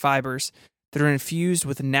moisture-wicking fibers that are infused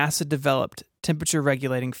with NASA-developed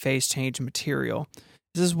temperature-regulating phase change material.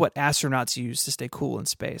 This is what astronauts use to stay cool in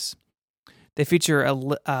space. They feature a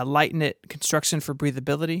light-knit construction for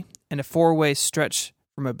breathability and a four-way stretch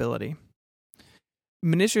for mobility.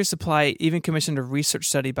 Ministry of Supply even commissioned a research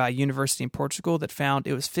study by a university in Portugal that found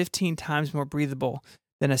it was 15 times more breathable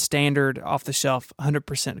than a standard off-the-shelf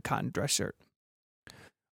 100% cotton dress shirt.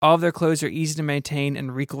 All of their clothes are easy to maintain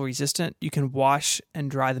and wrinkle resistant. You can wash and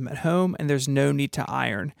dry them at home, and there's no need to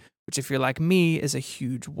iron, which, if you're like me, is a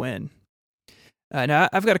huge win. Now,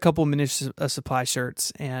 I've got a couple of Ministry of Supply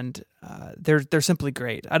shirts, and they're simply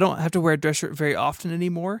great. I don't have to wear a dress shirt very often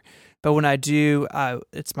anymore, but when I do,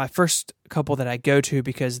 it's my first couple that I go to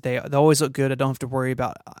because they always look good. I don't have to worry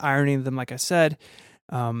about ironing them, like I said.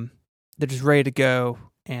 They're just ready to go,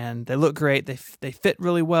 and they look great. They fit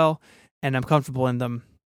really well, and I'm comfortable in them.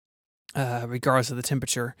 Regardless of the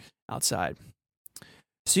temperature outside.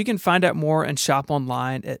 So you can find out more and shop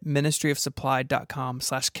online at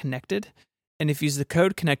ministryofsupply.com/connected. And if you use the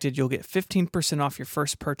code connected, you'll get 15% off your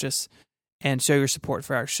first purchase and show your support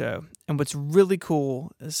for our show. And what's really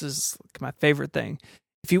cool, this is my favorite thing,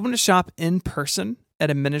 if you want to shop in person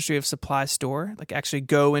at a Ministry of Supply store, like actually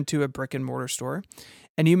go into a brick and mortar store,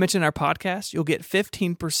 and you mention our podcast, you'll get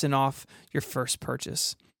 15% off your first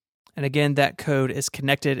purchase. And again, that code is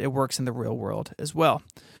connected. It works in the real world as well.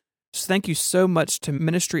 So thank you so much to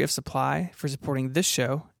Ministry of Supply for supporting this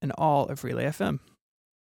show and all of Relay FM.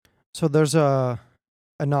 So there's an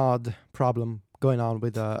odd problem going on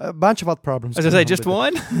with a bunch of odd problems. As I say, just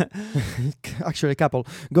one? Actually, a couple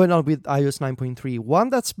going on with iOS 9.3. One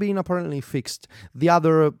that's been apparently fixed. The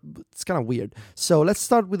other, it's kind of weird. So let's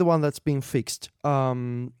start with the one that's been fixed.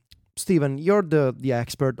 Steven, you're the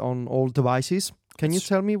expert on all devices. Can you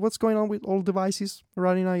tell me what's going on with all devices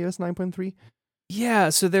running iOS 9.3? Yeah,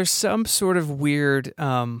 so there's some sort of weird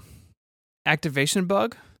activation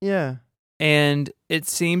bug. Yeah. And it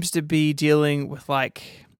seems to be dealing with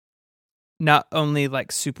like not only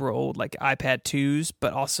like super old like iPad 2s,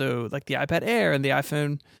 but also like the iPad Air and the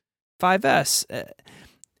iPhone 5S.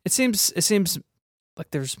 It seems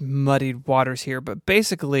like there's muddied waters here, but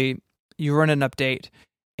basically you run an update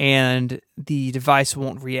and the device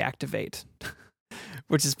won't reactivate.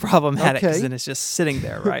 Which is problematic because then it's just sitting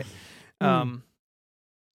there, right? And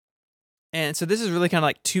so this is really kind of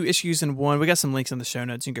like two issues in one. We got some links in the show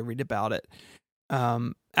notes. You can go read about it.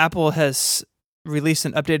 Apple has released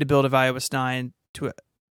an updated build of iOS 9 to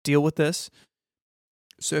deal with this.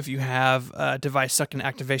 So if you have a device stuck in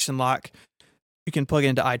activation lock, you can plug it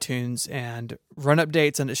into iTunes and run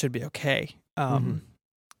updates, and it should be okay.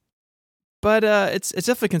 But it's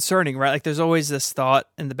definitely concerning, right? Like there's always this thought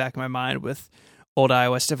in the back of my mind with old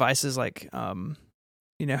iOS devices, like, how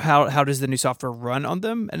does the new software run on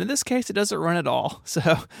them? And in this case, it doesn't run at all. So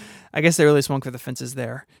I guess they really swung for the fences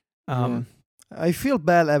there. I feel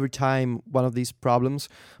bad every time one of these problems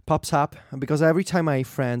pops up because every time my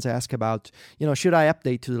friends ask about, should I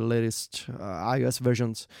update to the latest iOS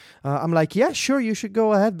versions? I'm like, yeah, sure, you should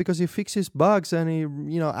go ahead because it fixes bugs and it,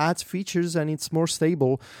 adds features and it's more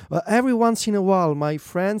stable. But every once in a while, my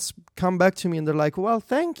friends come back to me and they're like, well,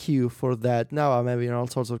 thank you for that. Now I'm having all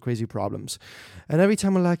sorts of crazy problems. And every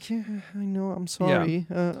time I'm like, yeah, I know, I'm sorry.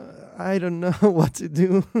 Yeah. I don't know what to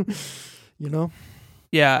do,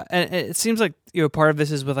 Yeah, and it seems like part of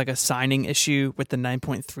this is with like a signing issue with the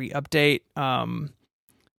 9.3 update.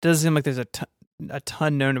 Doesn't seem like there's a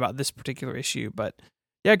ton known about this particular issue, but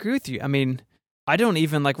yeah, I agree with you. I mean, I don't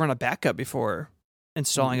even like run a backup before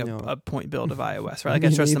installing a point build of iOS, right? Like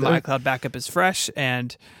I trust that my iCloud backup is fresh,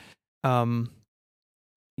 and yeah,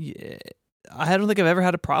 I don't think I've ever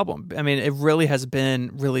had a problem. I mean, it really has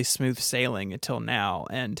been really smooth sailing until now,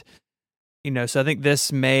 and so I think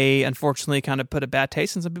this may, unfortunately, kind of put a bad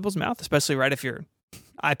taste in some people's mouth, especially right if your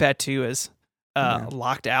iPad 2 is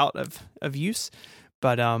locked out of use.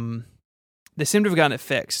 But they seem to have gotten it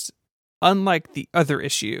fixed, unlike the other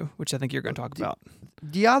issue, which I think you're going to talk about.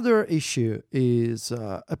 The other issue is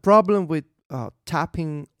a problem with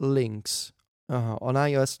tapping links on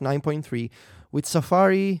iOS 9.3 with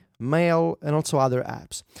Safari, Mail, and also other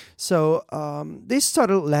apps. So this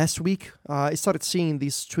started last week. I started seeing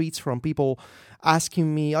these tweets from people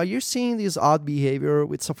asking me, are you seeing this odd behavior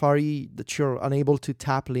with Safari that you're unable to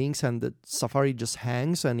tap links and that Safari just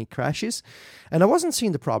hangs and it crashes? And I wasn't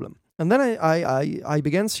seeing the problem. And then I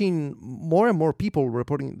began seeing more and more people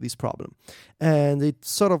reporting this problem. And it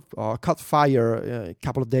sort of caught fire a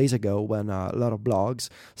couple of days ago when a lot of blogs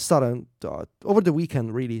started, over the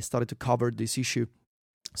weekend really, started to cover this issue.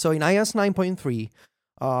 So in iOS 9.3,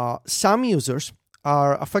 some users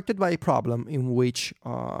are affected by a problem in which,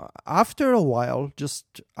 after a while,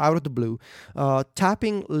 just out of the blue,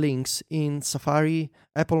 tapping links in Safari,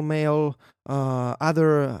 Apple Mail,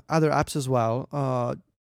 other apps as well,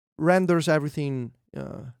 renders everything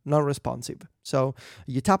non-responsive. So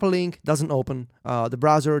you tap a link, doesn't open, the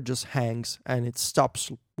browser just hangs and it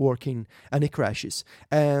stops working and it crashes.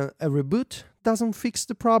 A reboot doesn't fix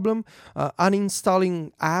the problem.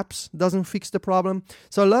 Uninstalling apps doesn't fix the problem.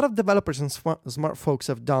 So a lot of developers and smart folks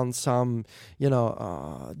have done some,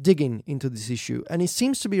 digging into this issue, and it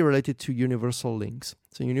seems to be related to universal links.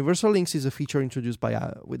 So universal links is a feature introduced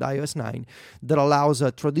with iOS 9 that allows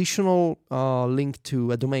a traditional link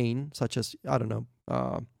to a domain, such as,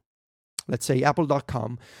 let's say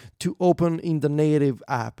apple.com, to open in the native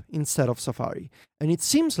app instead of Safari. And it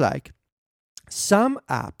seems like some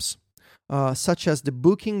apps, such as the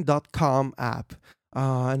booking.com app,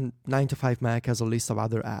 and 9to5Mac has a list of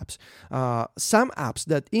other apps, some apps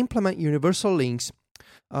that implement universal links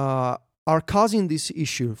are causing this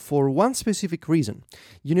issue for one specific reason.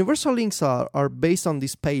 Universal links are based on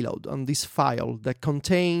this payload, on this file that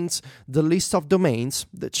contains the list of domains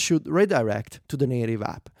that should redirect to the native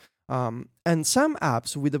app. And some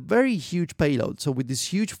apps with a very huge payload, so with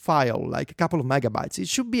this huge file, like a couple of megabytes, it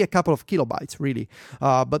should be a couple of kilobytes, really.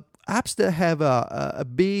 But apps that have a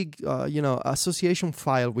big, association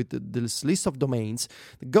file with this list of domains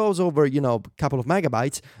that goes over, a couple of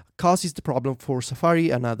megabytes, causes the problem for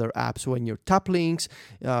Safari and other apps. When you tap links,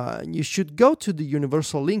 you should go to the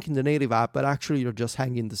universal link in the native app, but actually you're just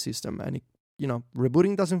hanging the system, and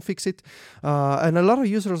rebooting doesn't fix it. And a lot of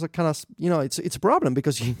users are kind of, it's a problem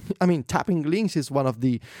because, tapping links is one of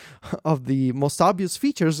the most obvious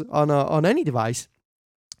features on any device.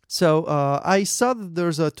 So I saw that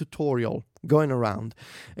there's a tutorial going around,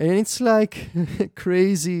 and it's like a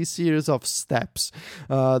crazy series of steps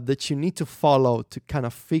that you need to follow to kind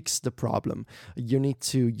of fix the problem. You need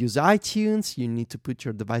to use iTunes, you need to put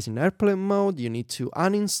your device in airplane mode, you need to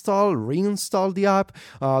uninstall, reinstall the app.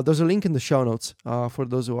 There's a link in the show notes for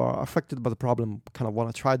those who are affected by the problem, kind of want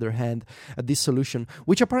to try their hand at this solution,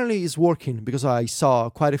 which apparently is working, because I saw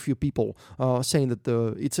quite a few people saying that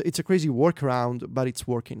it's a crazy workaround, but it's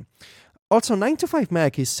working. Also,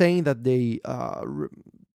 9to5Mac is saying that they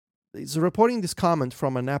is reporting this comment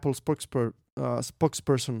from an Apple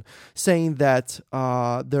spokesperson saying that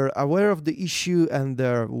they're aware of the issue and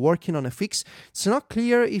they're working on a fix. It's not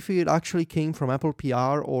clear if it actually came from Apple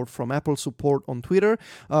PR or from Apple support on Twitter,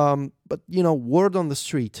 but word on the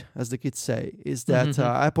street, as the kids say, is that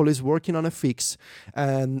Apple is working on a fix,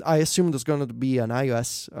 and I assume there's going to be an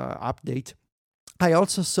iOS update. I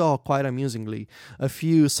also saw, quite amusingly, a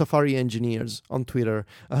few Safari engineers on Twitter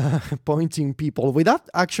pointing people, without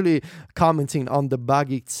actually commenting on the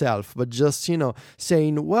bug itself, but just,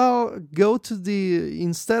 saying, well,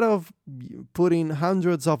 instead of putting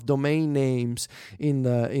hundreds of domain names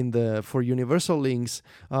for universal links,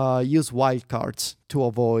 use wildcards to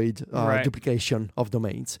avoid duplication of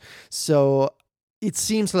domains. So it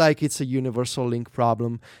seems like it's a universal link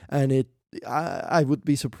problem, and I would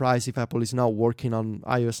be surprised if Apple is now working on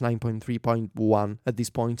iOS 9.3.1 at this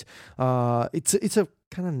point. It's a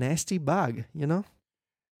kind of nasty bug,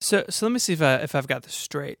 So let me see if I've got this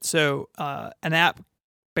straight. So an app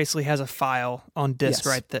basically has a file on disk,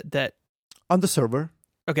 right? That on the server.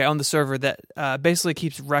 Okay, on the server that basically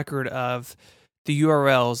keeps record of the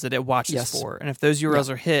URLs that it watches for, and if those URLs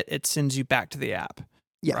are hit, it sends you back to the app.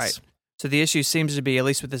 Yes. Right. So the issue seems to be, at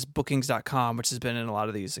least with this bookings.com, which has been in a lot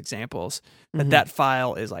of these examples, that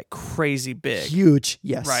file is like crazy big. Huge,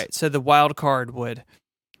 yes. Right. So the wildcard would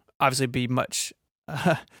obviously be much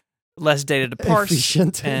less data to parse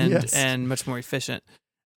efficient, and much more efficient.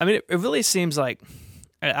 I mean, it really seems like,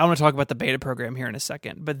 I want to talk about the beta program here in a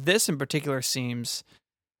second, but this in particular seems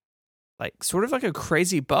like sort of like a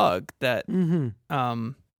crazy bug that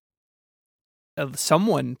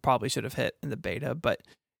someone probably should have hit in the beta, but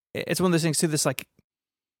it's one of those things too, this like,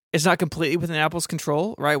 it's not completely within Apple's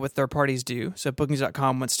control, right? What third parties do. So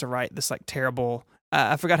bookings.com wants to write this like terrible,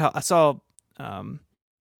 I forgot how, I saw, I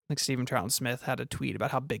think Stephen Troughton-Smith had a tweet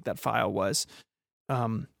about how big that file was.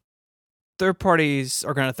 Third parties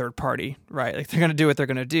are going to third party, right? Like they're going to do what they're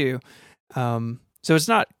going to do. So it's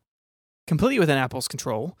not completely within Apple's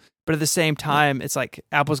control, but at the same time, it's like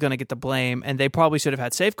Apple's going to get the blame, and they probably should have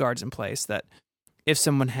had safeguards in place that if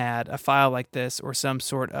someone had a file like this or some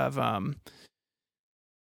sort of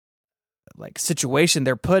like situation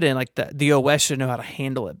they're put in, like the OS should know how to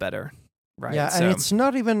handle it better, right? Yeah, and it's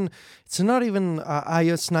not even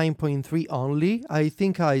iOS 9.3 only. I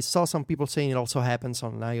think I saw some people saying it also happens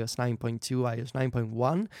on iOS 9.2, iOS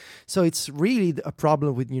 9.1. So it's really a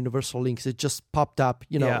problem with universal links. It just popped up,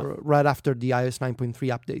 right after the iOS 9.3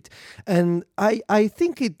 update. And I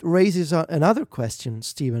think it raises another question,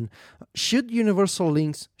 Stephen. Should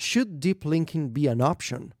deep linking be an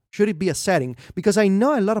option? Should it be a setting? Because I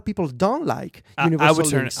know a lot of people don't like universal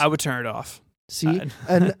links. I would turn it off. See,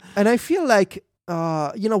 and I feel like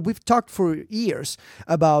we've talked for years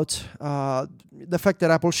about the fact that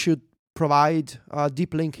Apple should provide a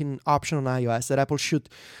deep linking option on iOS, that Apple should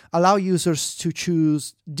allow users to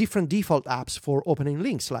choose different default apps for opening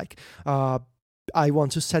links. Like I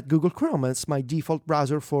want to set Google Chrome as my default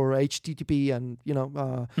browser for HTTP and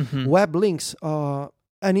web links.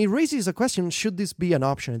 And it raises a question: should this be an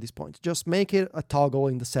option at this point? Just make it a toggle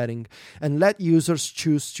in the setting and let users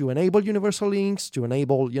choose to enable universal links, to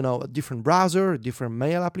enable a different browser, a different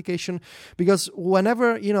mail application. Because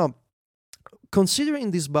whenever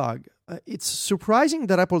considering this bug, it's surprising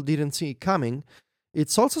that Apple didn't see it coming.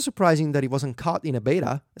 It's also surprising that it wasn't caught in a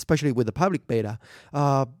beta, especially with the public beta.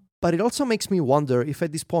 But it also makes me wonder if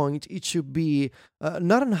at this point it should be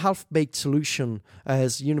not a half-baked solution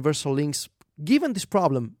as universal links, given this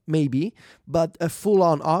problem, maybe, but a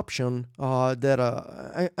full-on option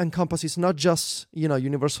that encompasses not just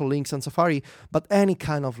universal links on Safari, but any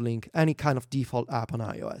kind of link, any kind of default app on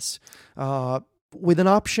iOS. With an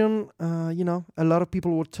option, a lot of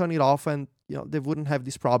people would turn it off and they wouldn't have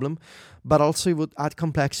this problem, but also it would add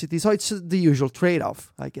complexity. So it's the usual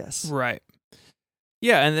trade-off, I guess. Right.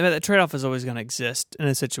 Yeah, and that trade-off is always going to exist in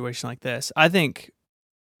a situation like this. I think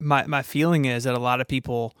my feeling is that a lot of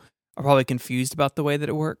people are probably confused about the way that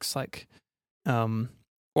it works. Like,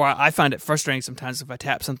 or I find it frustrating sometimes if I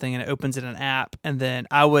tap something and it opens in an app, and then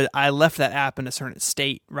I left that app in a certain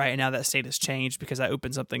state, right? And now that state has changed because I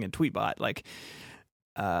opened something in Tweetbot. Like,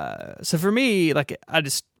 so for me, like I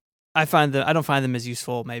don't find them as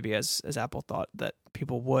useful maybe as Apple thought that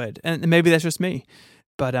people would, and maybe that's just me,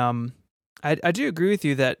 but I do agree with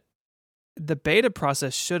you that the beta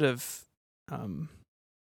process should have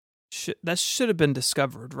been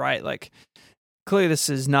discovered, right? Like, clearly this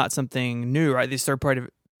is not something new, right? These third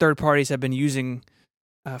parties have been using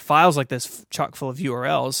files like this chock full of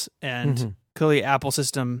URLs, and clearly Apple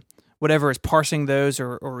system, whatever is parsing those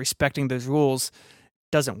or respecting those rules,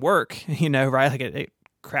 doesn't work, right? Like it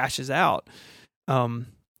crashes out.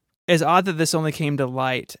 It's odd that this only came to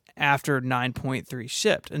light after 9.3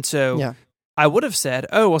 shipped. And so I would have said,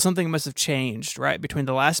 oh, well, something must have changed, right? Between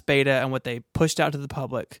the last beta and what they pushed out to the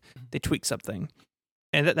public, they tweaked something.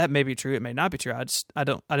 And that may be true. It may not be true. I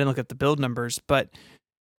didn't look at the build numbers, but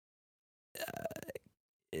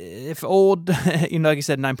if old, like you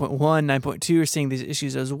said, 9.1, 9.2 are seeing these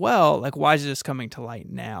issues as well, like why is it just coming to light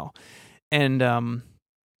now? And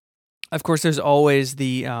of course, there's always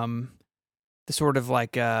the sort of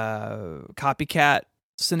like copycat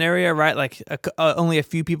scenario, right? Like only a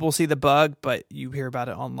few people see the bug, but you hear about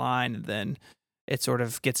it online, and then it sort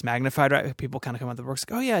of gets magnified, right? People kind of come out of the works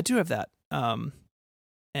like, oh yeah, I do have that. And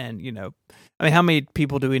how many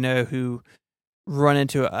people do we know who run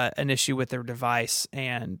into an issue with their device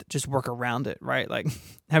and just work around it, right? Like,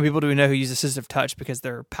 how many people do we know who use assistive touch because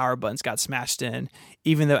their power buttons got smashed in,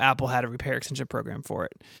 even though Apple had a repair extension program for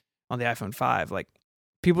it on the iPhone 5? Like,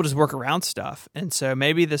 people just work around stuff. And so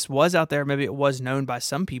maybe this was out there, maybe it was known by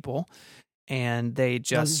some people, and they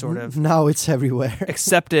just sort of... Now it's everywhere.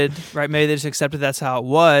 accepted, right? Maybe they just accepted that's how it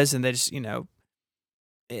was, and they just,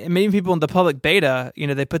 many people in the public beta,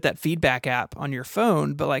 they put that feedback app on your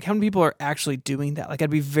phone, but like, how many people are actually doing that? Like, I'd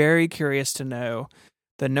be very curious to know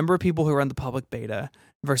the number of people who run the public beta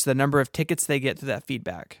versus the number of tickets they get through that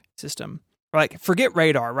feedback system. Or like, forget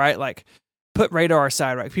Radar, right? Like, put Radar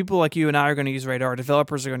aside, right? People like you and I are going to use Radar.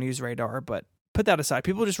 Developers are going to use Radar, but put that aside.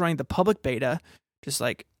 People just running the public beta, just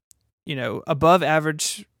like, above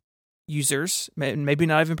average users, maybe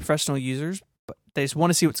not even professional users, but they just want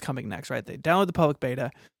to see what's coming next, right? They download the public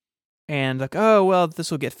beta and like, oh, well,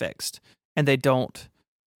 this will get fixed. And they don't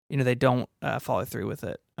follow through with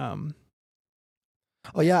it. Oh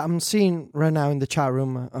yeah, I'm seeing right now in the chat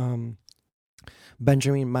room,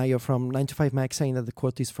 Benjamin Mayo from 9to5Mac saying that the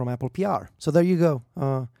quote is from Apple PR. So there you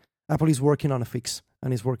go. Apple is working on a fix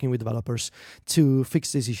and is working with developers to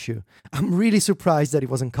fix this issue. I'm really surprised that it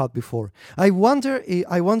wasn't caught before. I wonder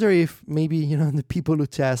if maybe, the people who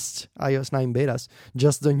test iOS 9 betas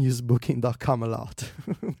just don't use Booking.com a lot.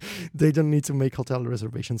 They don't need to make hotel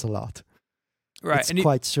reservations a lot. Right. It's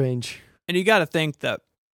quite strange. And you got to think that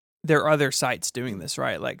there are other sites doing this,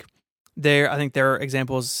 right? Like, I think there are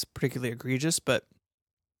examples particularly egregious, but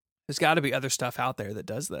there's got to be other stuff out there that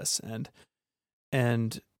does this. And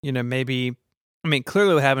maybe...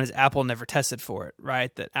 clearly what happened is Apple never tested for it,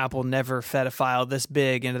 right? That Apple never fed a file this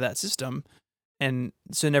big into that system, and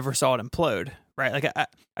so never saw it implode, right? Like, I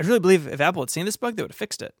really believe if Apple had seen this bug, they would have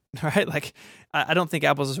fixed it, right? Like, I don't think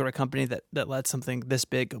Apple's the sort of company that lets something this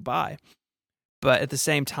big go by. But at the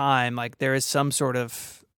same time, like, there is some sort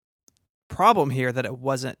of problem here that it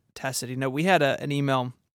wasn't tested. We had an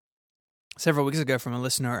email several weeks ago from a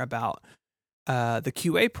listener about the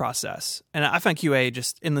QA process, and I find QA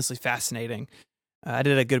just endlessly fascinating. I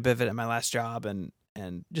did a good bit of it at my last job, and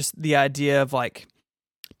just the idea of like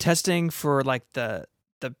testing for like the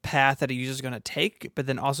path that a user is going to take, but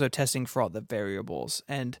then also testing for all the variables.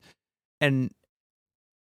 And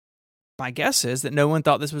my guess is that no one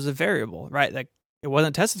thought this was a variable, right? Like it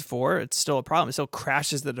wasn't tested for. It's still a problem. It still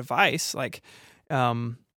crashes the device. Like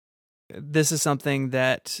this is something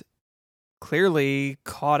that clearly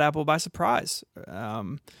caught Apple by surprise.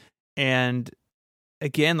 And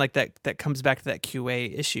again, like that comes back to that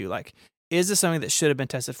QA issue. Like, is this something that should have been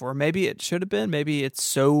tested for? Maybe it should have been. Maybe it's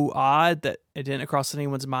so odd that it didn't cross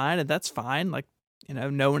anyone's mind, and that's fine. Like,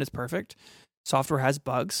 no one is perfect. Software has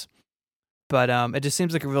bugs, but it just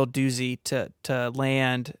seems like a real doozy to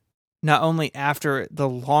land not only after the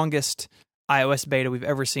longest iOS beta we've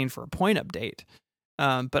ever seen for a point update,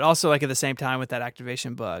 but also like at the same time with that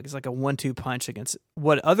activation bug. It's like a 1-2 punch against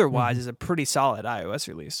what otherwise is a pretty solid iOS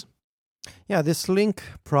release. Yeah, this link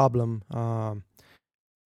problem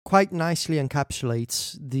quite nicely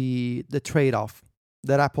encapsulates the trade-off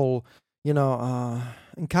that Apple,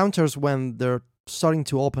 encounters when they're starting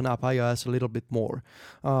to open up iOS a little bit more.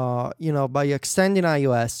 By extending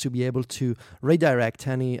iOS to be able to redirect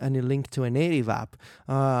any link to a native app,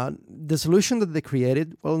 the solution that they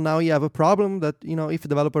created, well, now you have a problem that, if a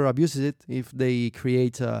developer abuses it, if they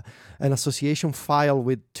create an association file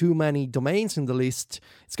with too many domains in the list,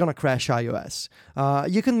 it's going to crash iOS.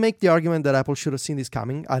 You can make the argument that Apple should have seen this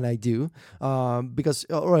coming, and I do, because,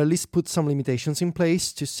 or at least put some limitations in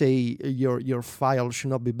place to say your file should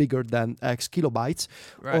not be bigger than X kilobytes.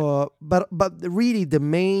 Right. But really,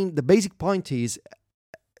 the basic point is,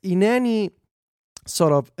 in any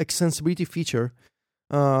sort of extensibility feature,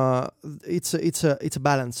 it's a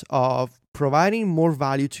balance of providing more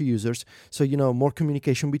value to users, so more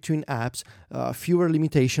communication between apps, fewer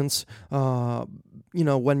limitations,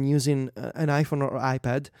 when using an iPhone or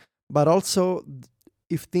iPad, but also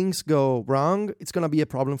if things go wrong, it's going to be a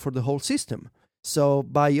problem for the whole system. So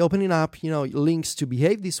by opening up, links to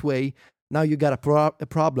behave this way, now you got a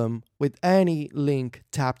problem with any link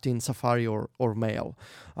tapped in Safari or Mail.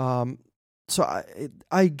 So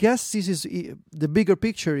I guess this is the bigger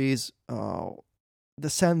picture is the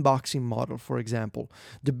sandboxing model, for example,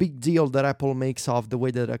 the big deal that Apple makes of the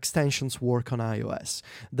way that extensions work on iOS,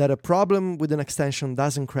 that a problem with an extension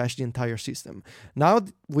doesn't crash the entire system. Now,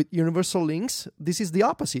 with universal links, this is the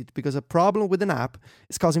opposite, because a problem with an app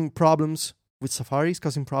is causing problems with Safari, is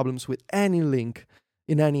causing problems with any link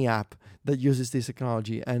in any app that uses this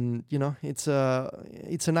technology. And, it's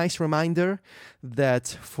a nice reminder that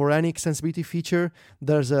for any extensibility feature,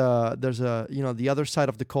 there's the other side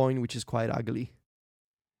of the coin, which is quite ugly.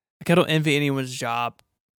 I don't envy anyone's job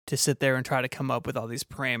to sit there and try to come up with all these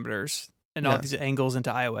parameters and all these angles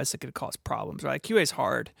into iOS that could cause problems, right? QA is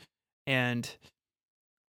hard. And,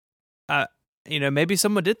 maybe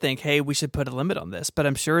someone did think, hey, we should put a limit on this. But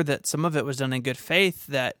I'm sure that some of it was done in good faith,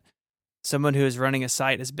 that someone who is running a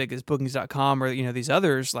site as big as bookings.com or, these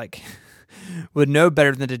others, like, would know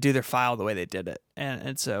better than to do their file the way they did it.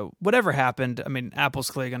 And so whatever happened, I mean,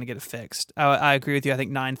 Apple's clearly going to get it fixed. I agree with you. I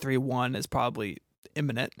think 9.3.1 is probably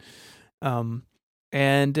imminent. And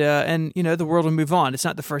the world will move on. It's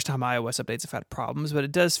not the first time iOS updates have had problems, but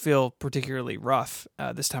it does feel particularly rough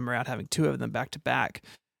this time around, having two of them back to back.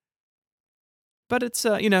 But it's,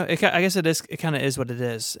 I guess it is. It kind of is what it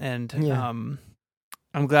is. And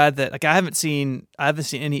I'm glad that, like, I haven't seen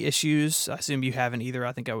any issues. I assume you haven't either.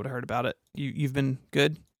 I think I would have heard about it. You've been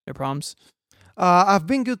good? No problems? I've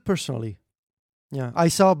been good personally. Yeah, I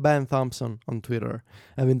saw Ben Thompson on Twitter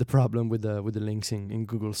having the problem with the links in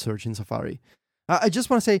Google search in Safari. I just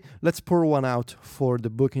want to say, let's pour one out for the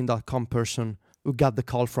Booking.com person who got the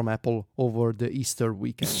call from Apple over the Easter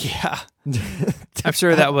weekend. Yeah, I'm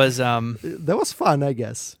sure that was that was fun, I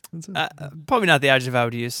guess. Probably not the adjective I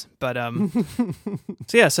would use, but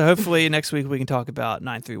so hopefully next week we can talk about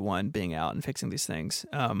 9.3.1 being out and fixing these things.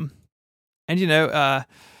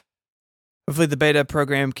 Hopefully the beta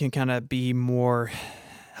program can kind of be more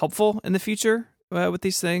helpful in the future with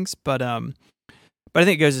these things, but I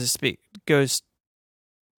think it goes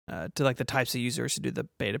to like the types of users who do the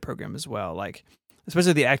beta program as well. Like,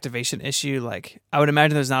 especially the activation issue. Like, I would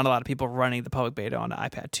imagine there's not a lot of people running the public beta on the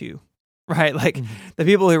iPad 2, right? Like, the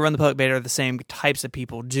people who run the public beta are the same types of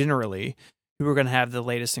people generally who are going to have the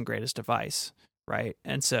latest and greatest device, right?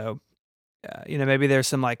 And so, maybe there's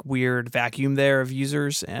some like weird vacuum there of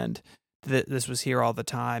users, and this was here all the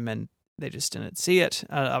time, and they just didn't see it.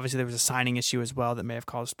 Obviously, there was a signing issue as well that may have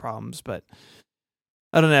caused problems, but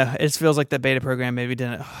I don't know. It feels like the beta program maybe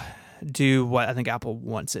didn't do what I think Apple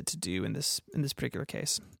wants it to do in this particular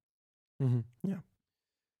case. Yeah.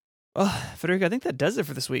 Well, Federico, I think that does it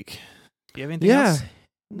for this week. Do you have anything else?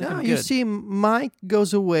 No, you see, Mike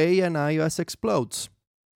goes away and iOS explodes.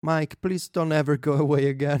 Mike, please don't ever go away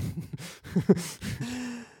again.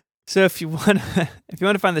 So if you want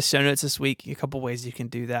to find the show notes this week, a couple ways you can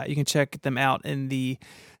do that. You can check them out in the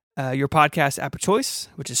your podcast app of choice,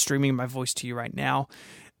 which is streaming my voice to you right now,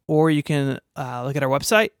 or you can look at our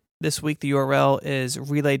website. This week, the URL is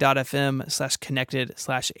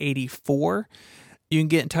relay.fm/connected/84. You can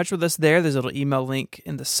get in touch with us there. There's a little email link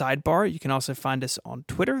in the sidebar. You can also find us on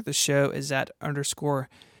Twitter. The show is at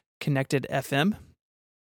 _connectedfm.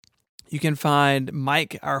 You can find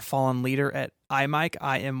Mike, our fallen leader, at iMyke,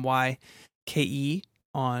 IMYKE,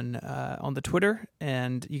 on the Twitter.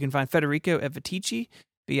 And you can find Federico at Viticci,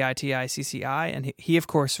 Viticci, and he, of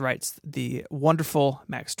course, writes the wonderful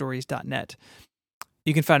MacStories.net.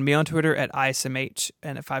 You can find me on Twitter at ISMH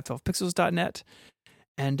and at 512pixels.net.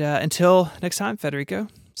 And until next time, Federico,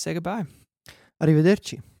 say goodbye.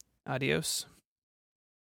 Arrivederci. Adios.